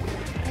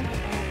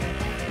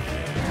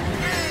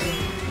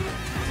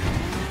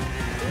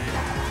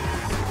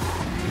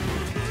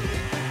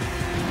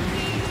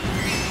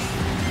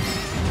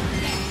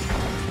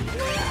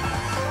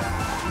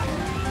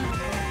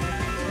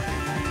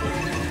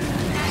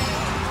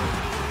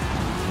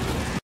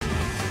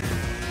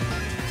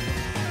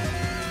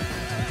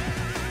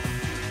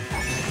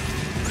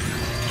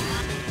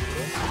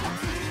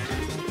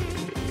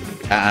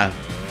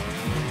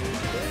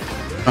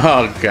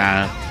 Oh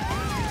god.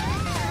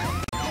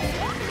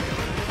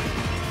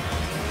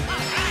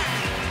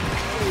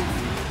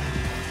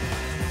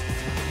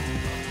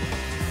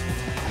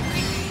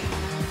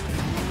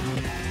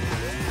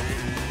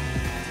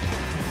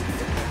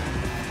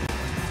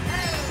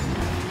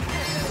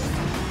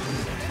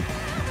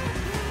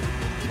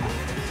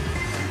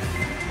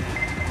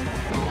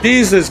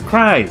 Jesus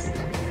Christ.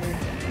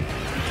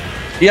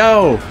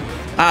 Yo,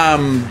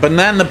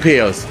 banana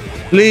peels.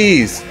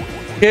 Please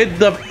hit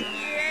the.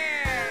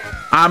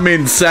 I'm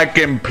in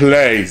second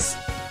place.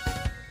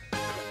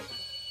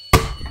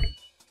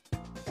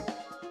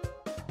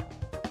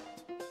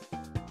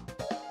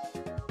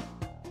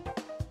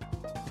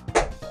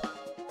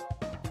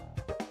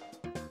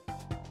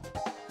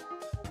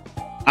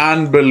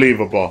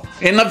 Unbelievable.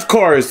 And of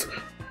course,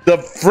 the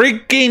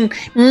freaking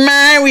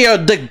Mario,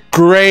 the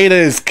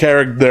greatest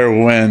character,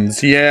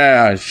 wins.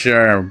 Yeah,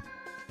 sure.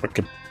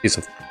 Freaking piece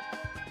of.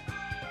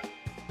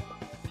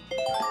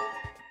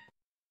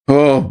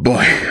 Oh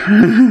boy.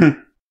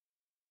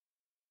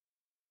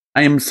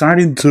 I am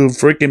starting to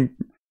freaking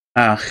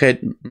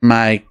hit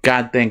my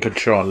goddamn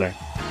controller.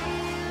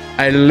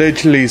 I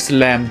literally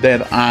slammed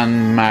it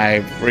on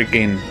my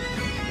freaking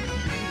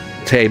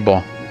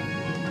table.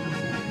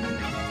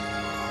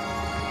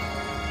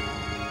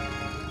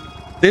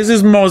 This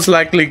is most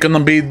likely gonna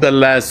be the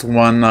last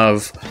one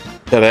of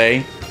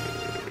today.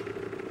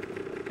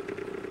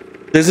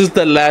 This is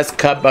the last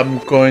cup I'm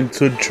going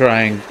to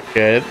try and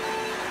get.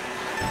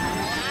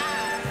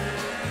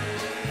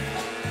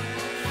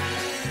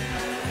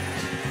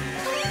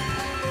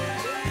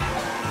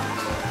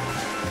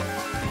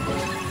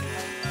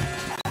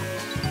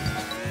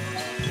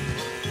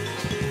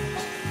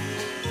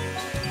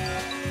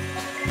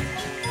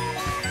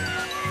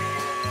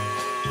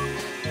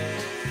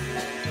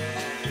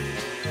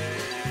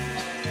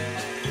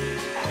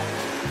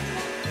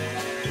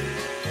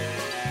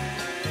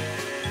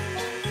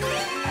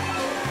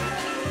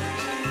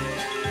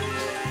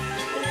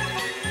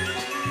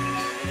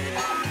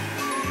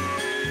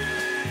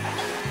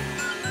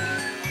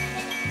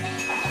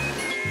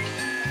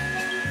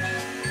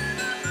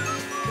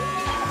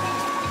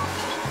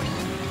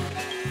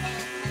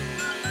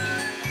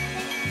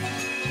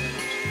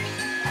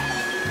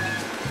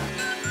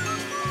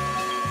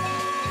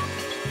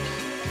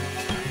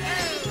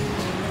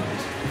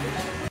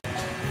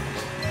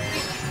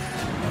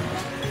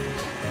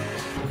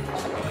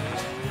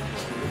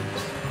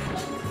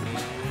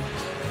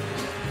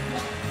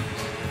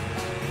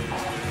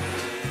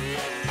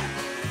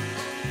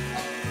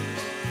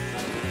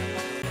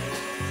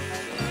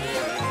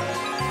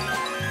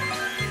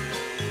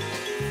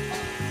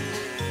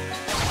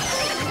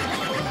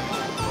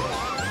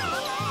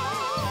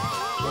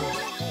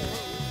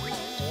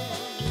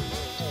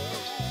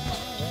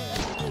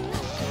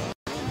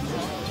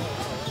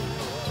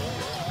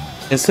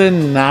 Is it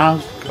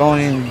now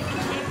going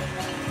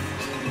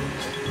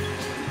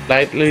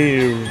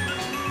slightly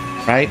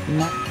right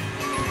now?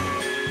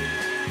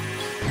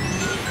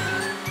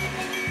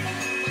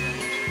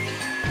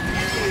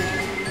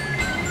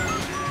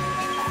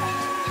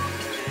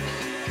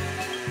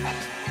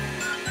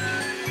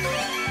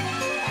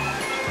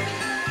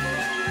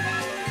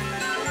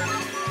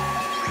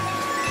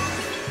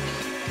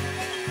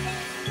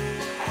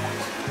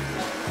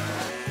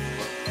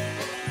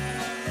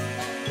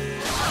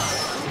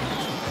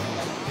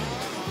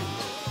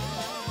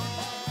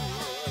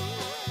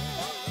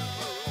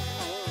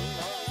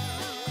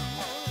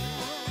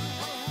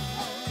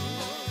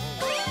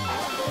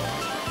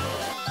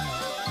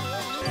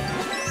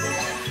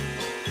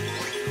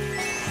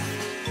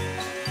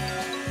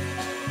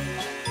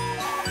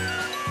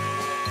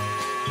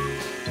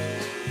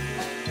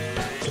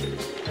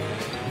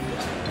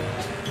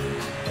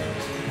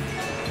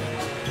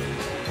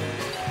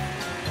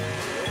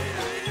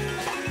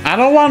 I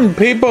don't want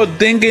people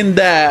thinking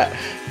that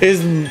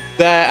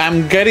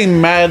I'm getting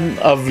mad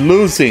of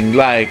losing.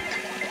 Like,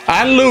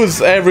 I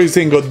lose every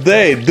single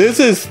day. This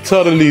is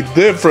totally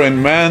different,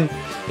 man.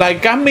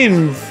 Like, I'm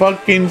in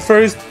fucking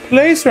first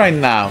place right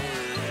now.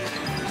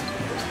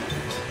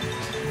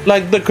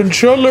 Like, the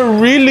controller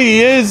really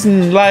is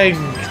like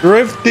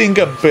drifting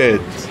a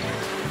bit.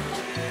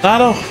 Not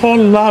a whole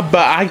lot,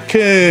 but I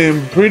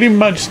can pretty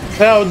much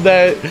tell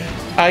that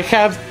I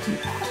have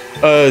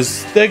a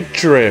stick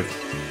drift.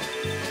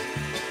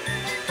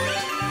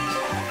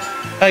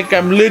 Like,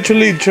 I'm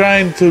literally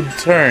trying to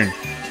turn,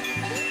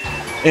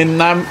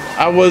 and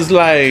I was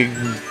like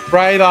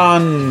right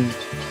on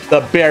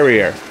the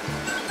barrier.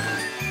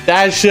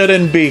 That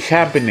shouldn't be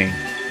happening.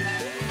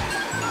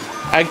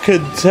 I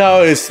could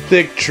tell it's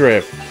stick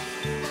drift.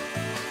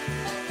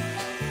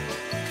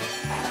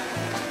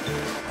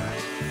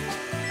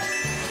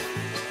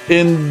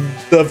 In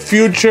the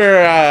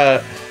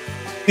future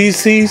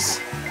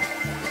PCs,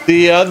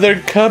 the other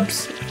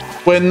cups,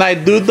 when I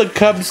do the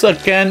cups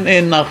again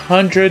in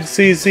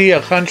 100cc,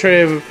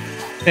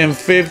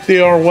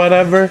 150 or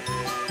whatever,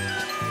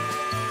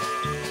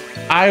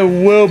 I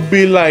will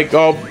be like,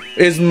 oh,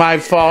 It's my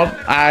fault.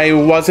 I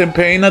wasn't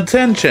paying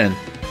attention.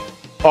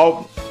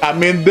 Oh,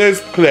 I'm in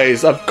this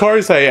place. Of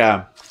course I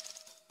am.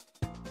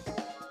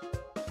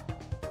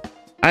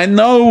 I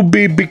know it will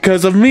be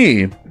because of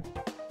me.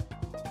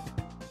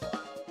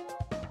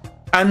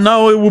 I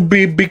know it will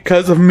be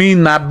because of me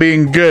not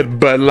being good,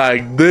 but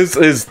like, this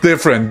is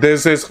different.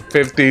 This is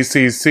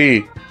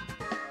 50cc.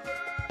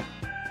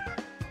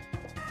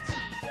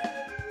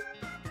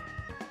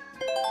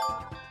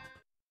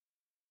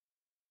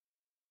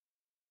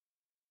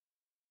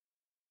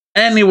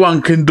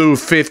 Anyone can do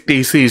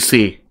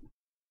 50cc.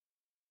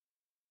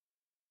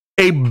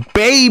 A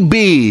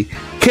baby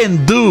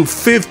can do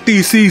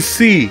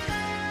 50cc.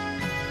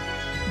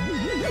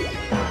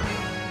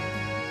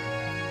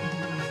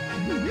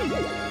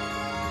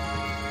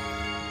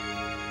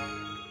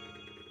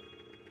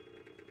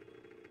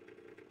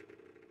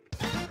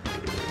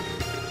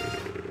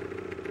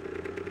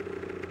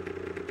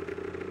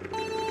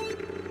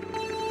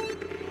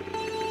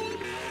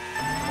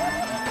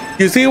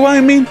 You see what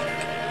I mean?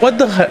 What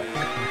the heck?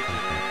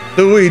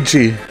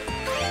 Luigi.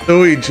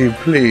 Luigi,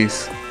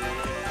 please.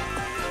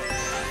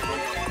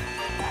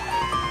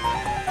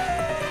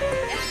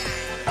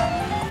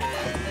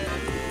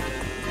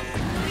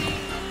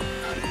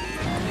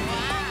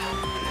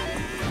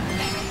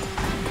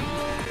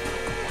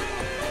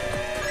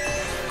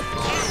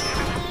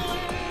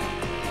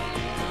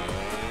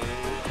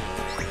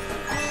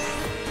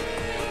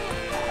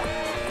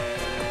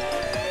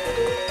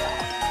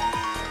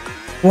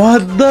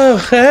 What the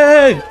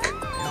heck?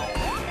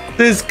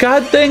 This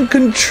goddamn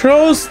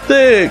control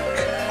stick!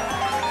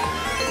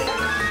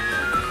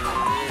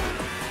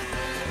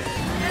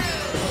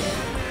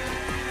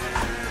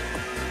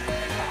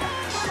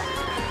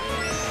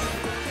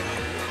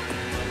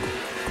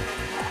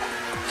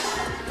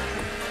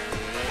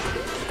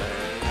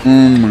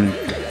 Oh my God.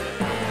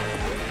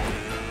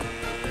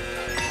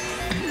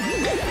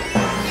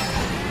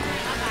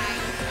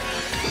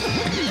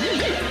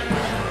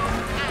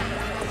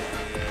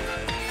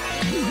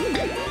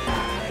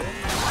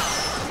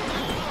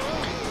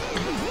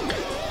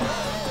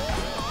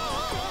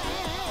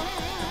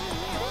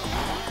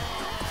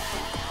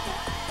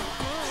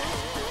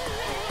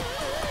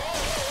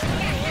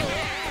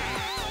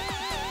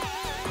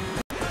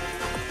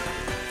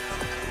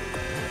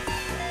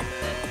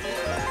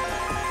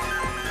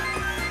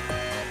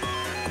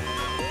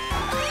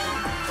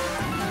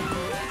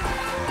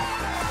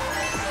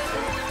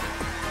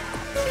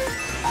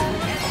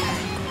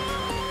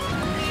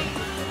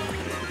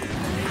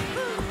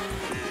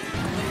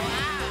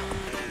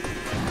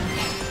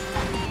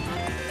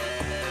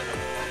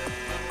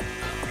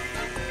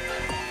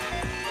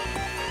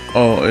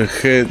 Oh, it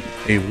hit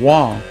a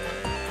wall.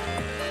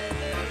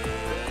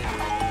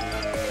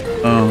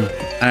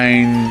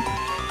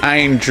 I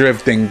ain't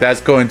drifting. That's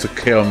going to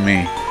kill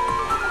me.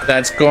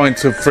 That's going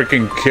to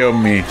freaking kill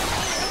me.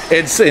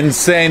 It's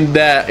insane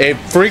that a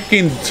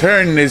freaking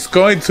turn is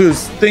going to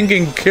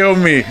stinking kill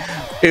me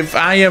if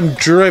I am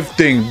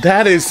drifting.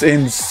 That is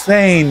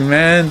insane,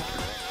 man.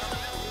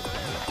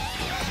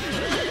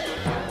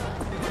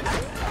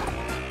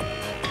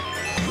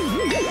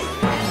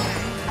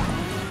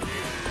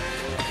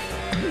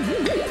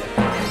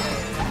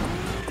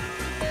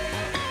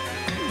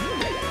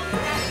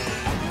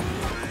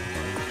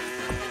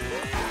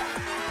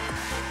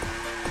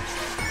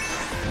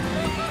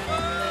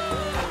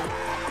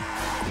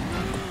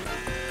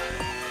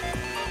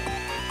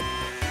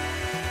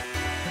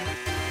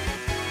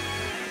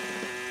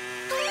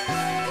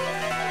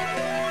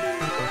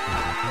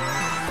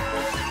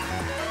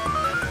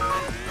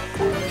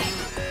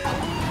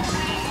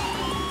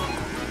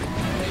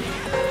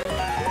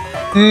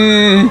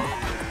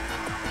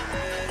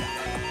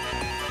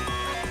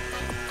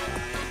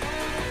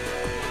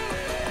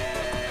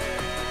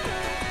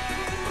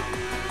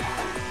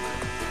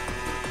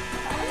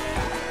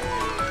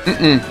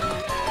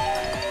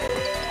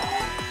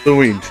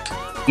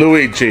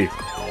 Luigi.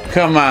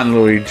 Come on,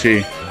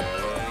 Luigi.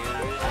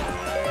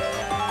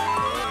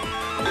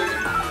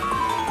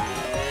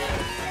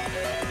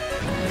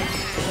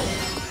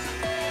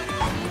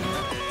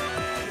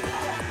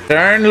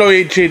 Turn,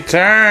 Luigi,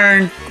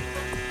 turn.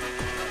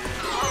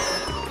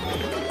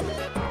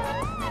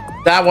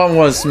 That one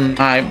was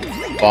my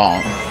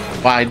fault.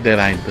 Why did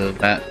I do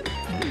that?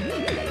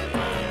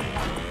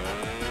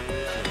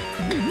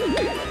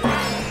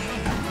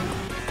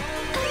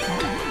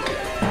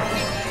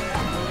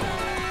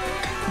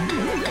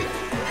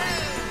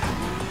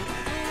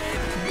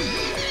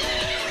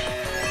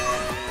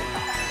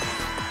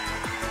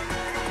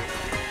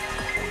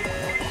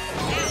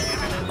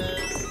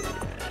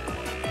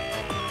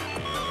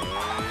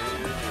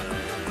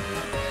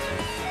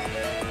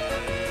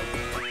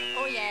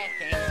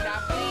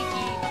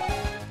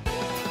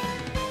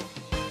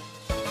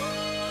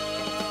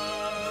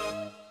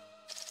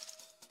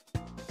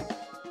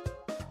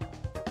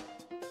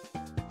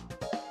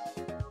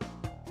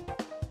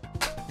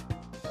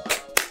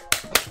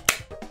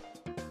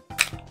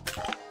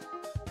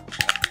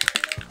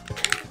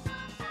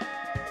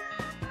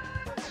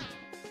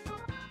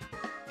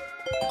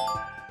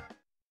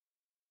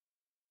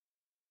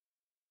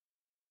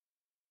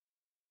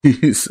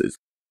 Jesus.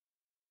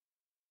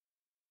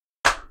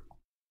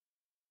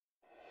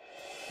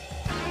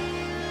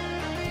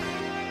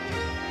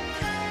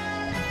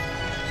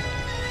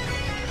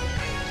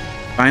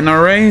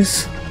 Final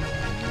race?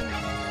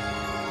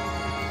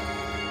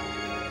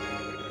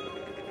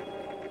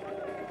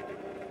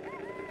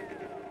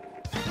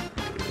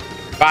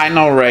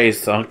 Final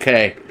race,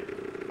 okay.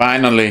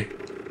 Finally.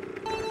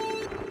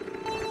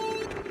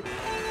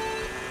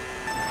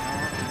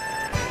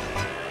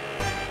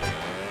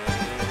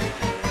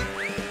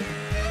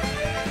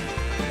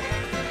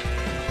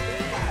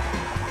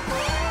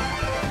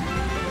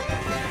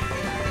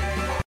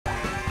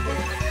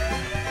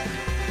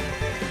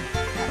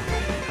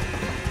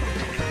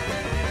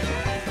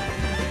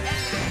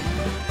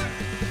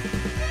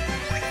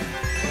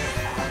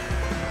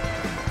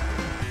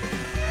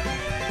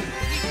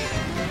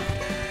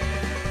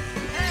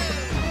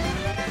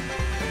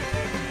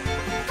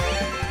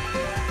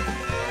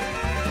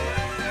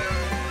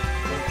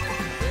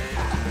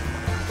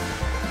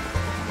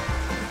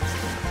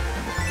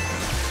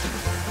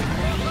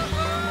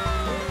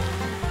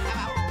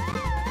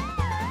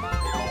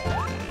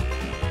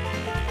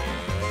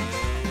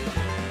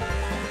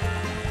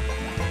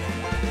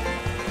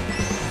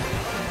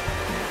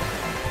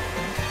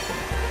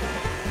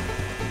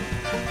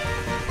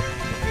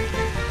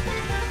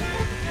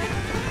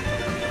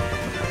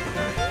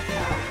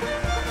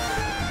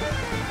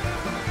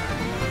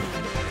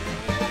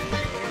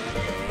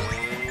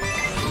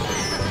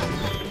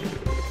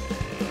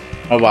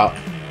 Oh wow.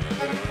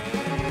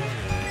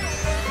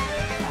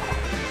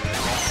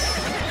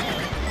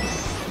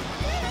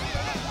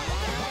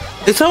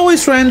 It's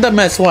always random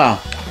as well.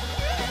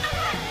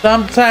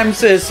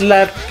 Sometimes it's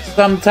left,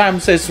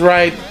 sometimes it's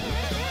right.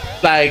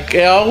 Like,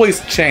 it always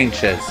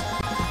changes.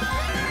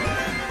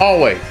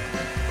 Always.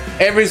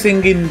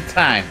 Everything in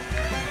time.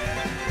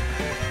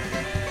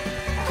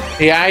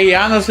 Yeah, I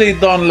honestly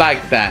don't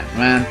like that,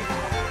 man.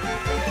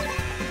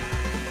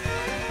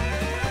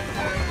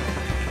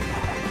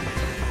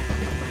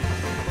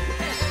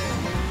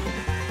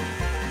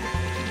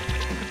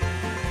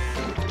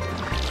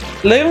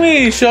 Let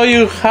me show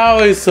you how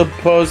it's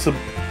supposed to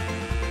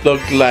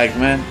look like,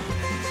 man.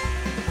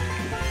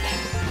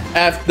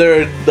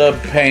 After the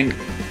paint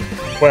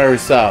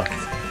wears off.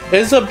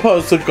 It's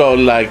supposed to go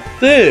like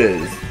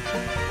this.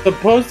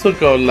 Supposed to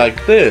go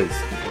like this.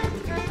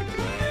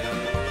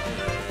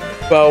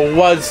 But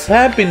what's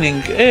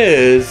happening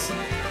is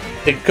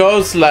it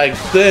goes like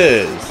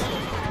this.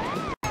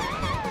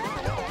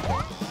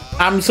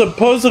 I'm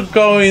supposed to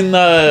go in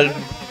a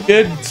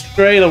good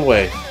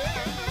straightaway.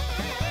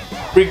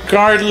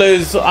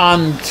 Regardless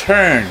on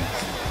turn.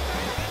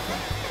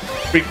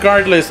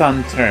 Regardless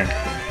on turn.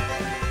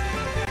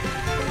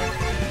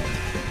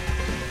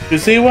 You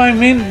see what I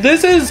mean?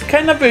 This is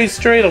kind of a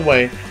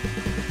straightaway.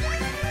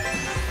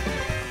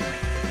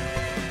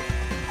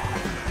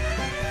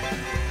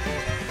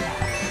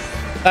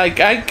 Like,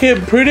 I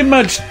can pretty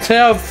much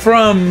tell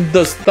from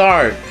the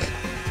start.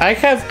 I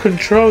have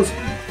control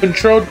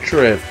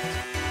drift.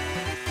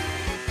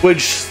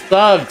 Which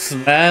sucks,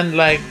 man.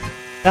 Like,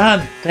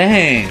 god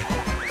dang.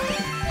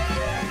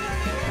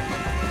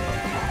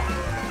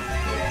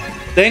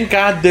 Thank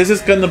God this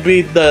is gonna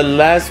be the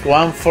last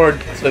one for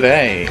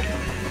today.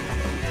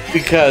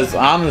 Because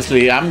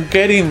honestly, I'm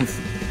getting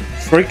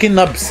freaking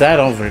upset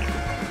over it.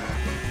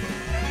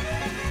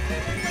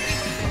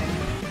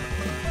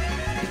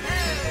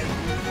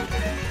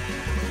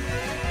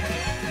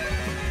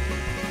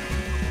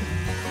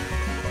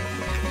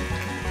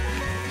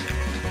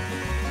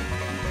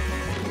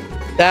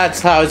 That's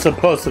how it's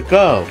supposed to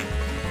go.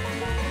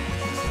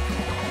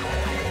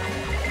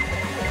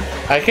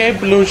 I hate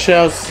blue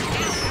shells.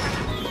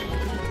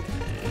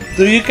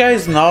 Do you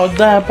guys know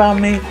that about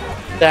me?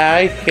 That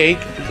I hate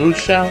blue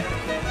shell?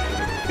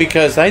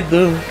 Because I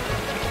do.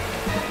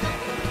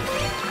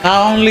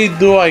 Not only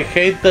do I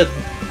hate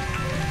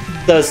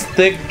the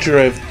stick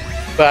drift,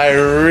 but I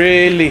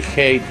really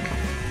hate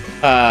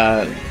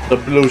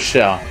the blue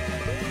shell.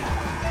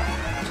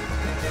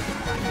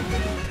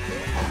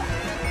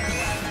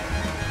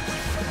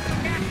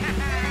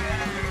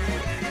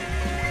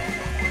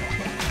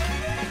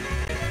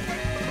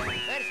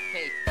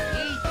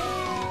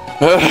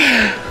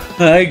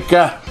 My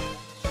God.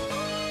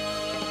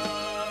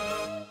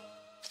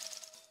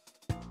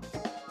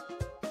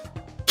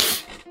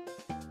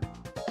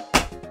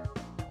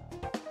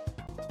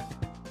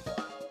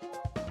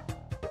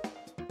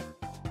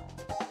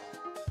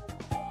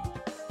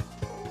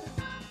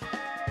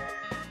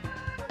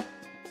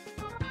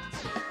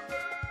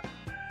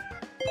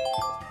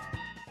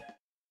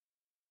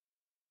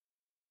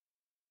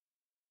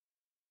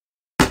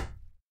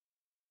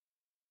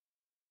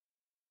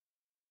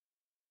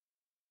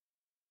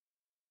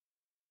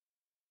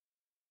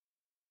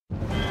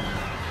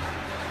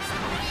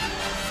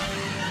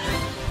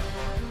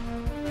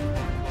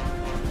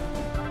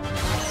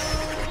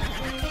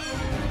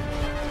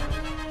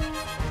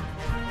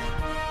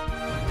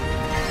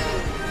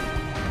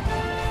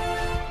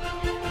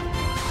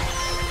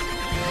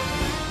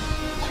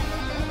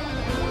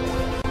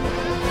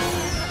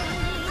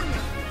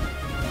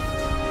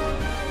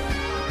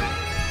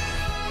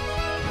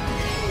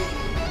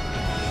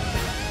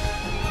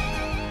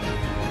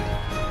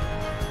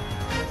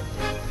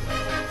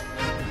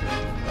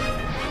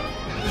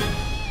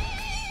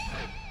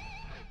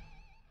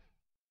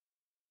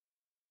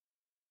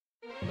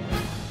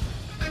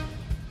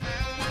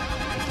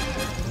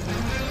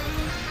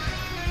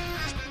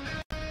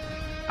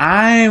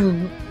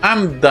 I'm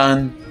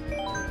done.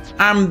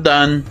 I'm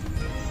done.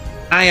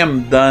 I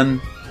am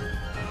done.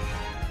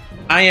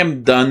 I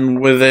am done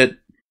with it.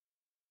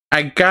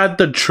 I got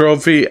the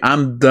trophy.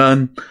 I'm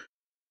done.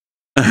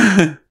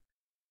 But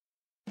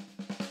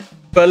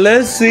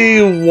let's see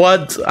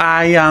what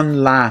I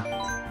unlocked.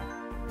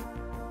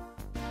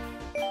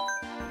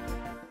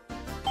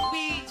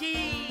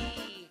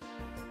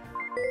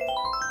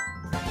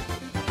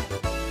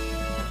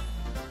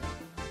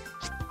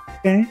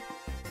 Okay.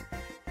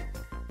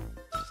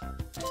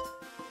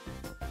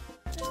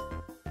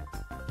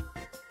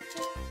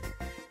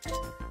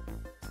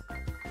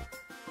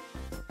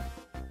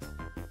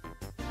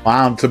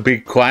 Wow, to be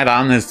quite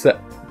honest,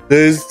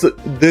 this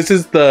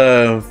is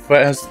the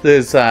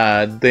fastest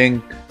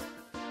thing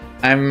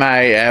I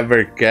might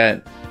ever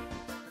get.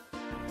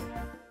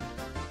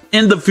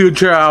 In the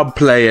future, I'll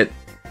play it.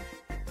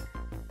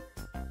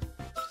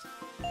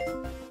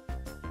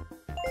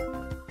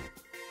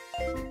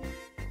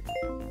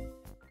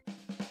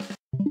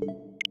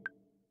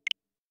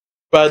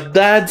 But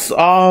that's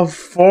all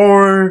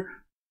for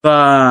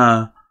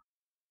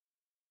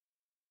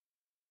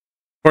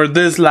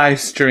this live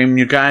stream,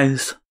 you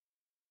guys.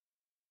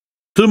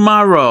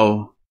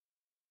 Tomorrow,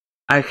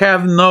 I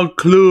have no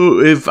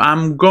clue if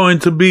I'm going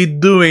to be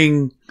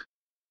doing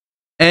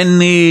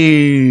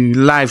any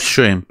live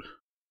stream.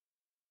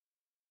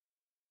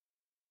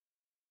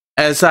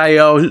 As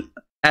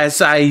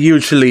I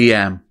usually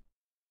am.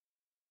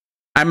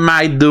 I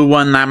might do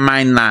one, I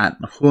might not.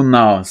 Who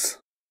knows?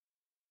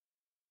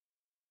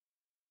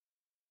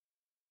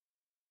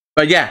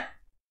 But yeah.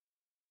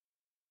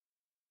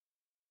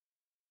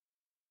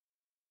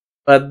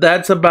 But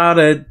that's about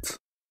it.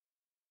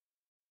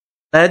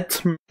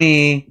 Let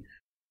me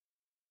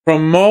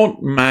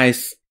promote my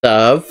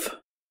stuff.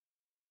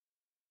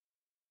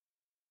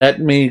 Let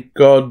me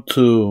go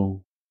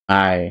to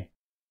my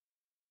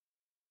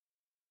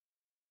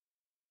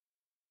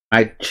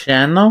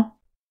channel.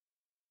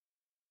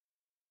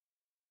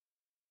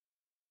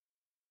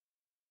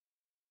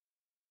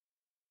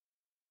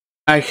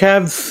 I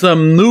have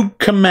some new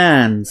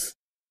commands.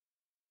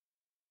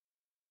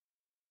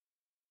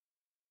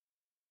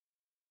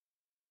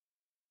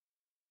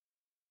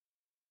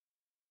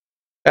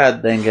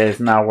 God dang it, it's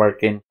not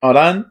working. Hold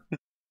on.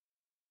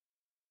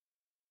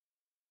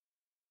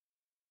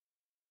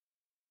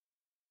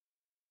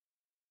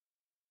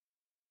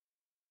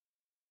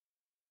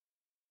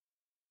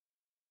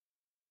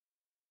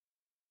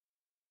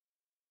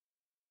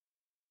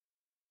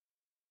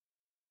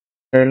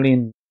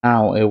 Early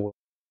now it will.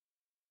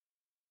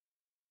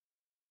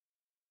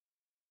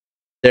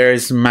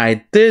 There's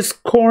my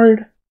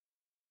Discord.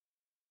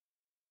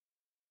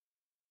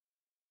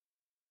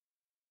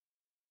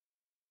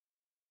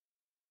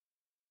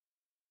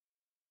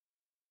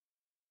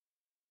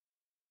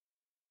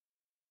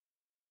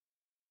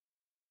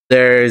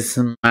 There's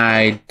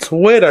my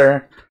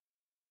Twitter.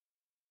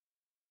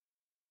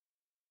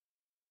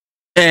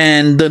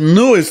 And the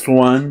newest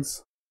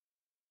ones.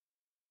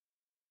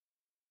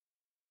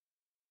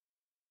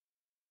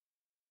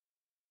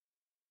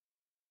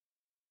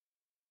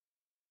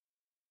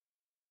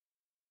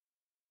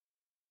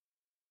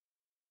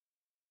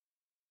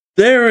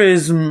 There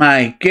is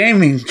my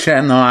gaming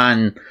channel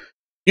on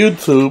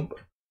YouTube.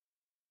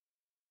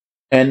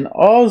 And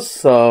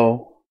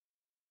also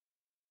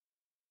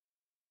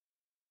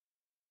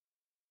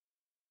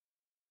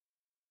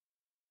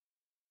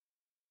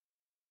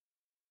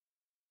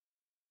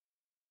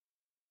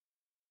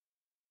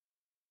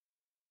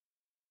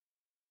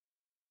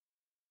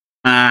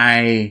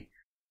my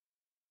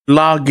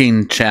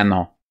vlogging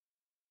channel.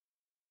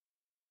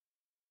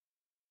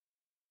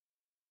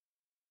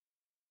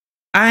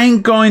 I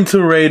ain't going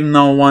to raid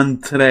no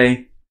one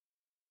today.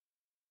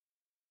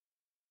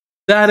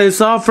 That is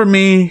all for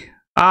me.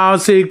 I'll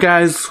see you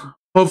guys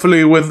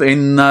hopefully with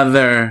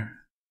another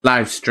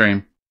live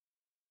stream.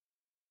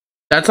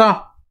 That's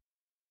all.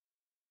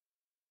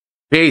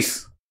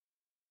 Peace.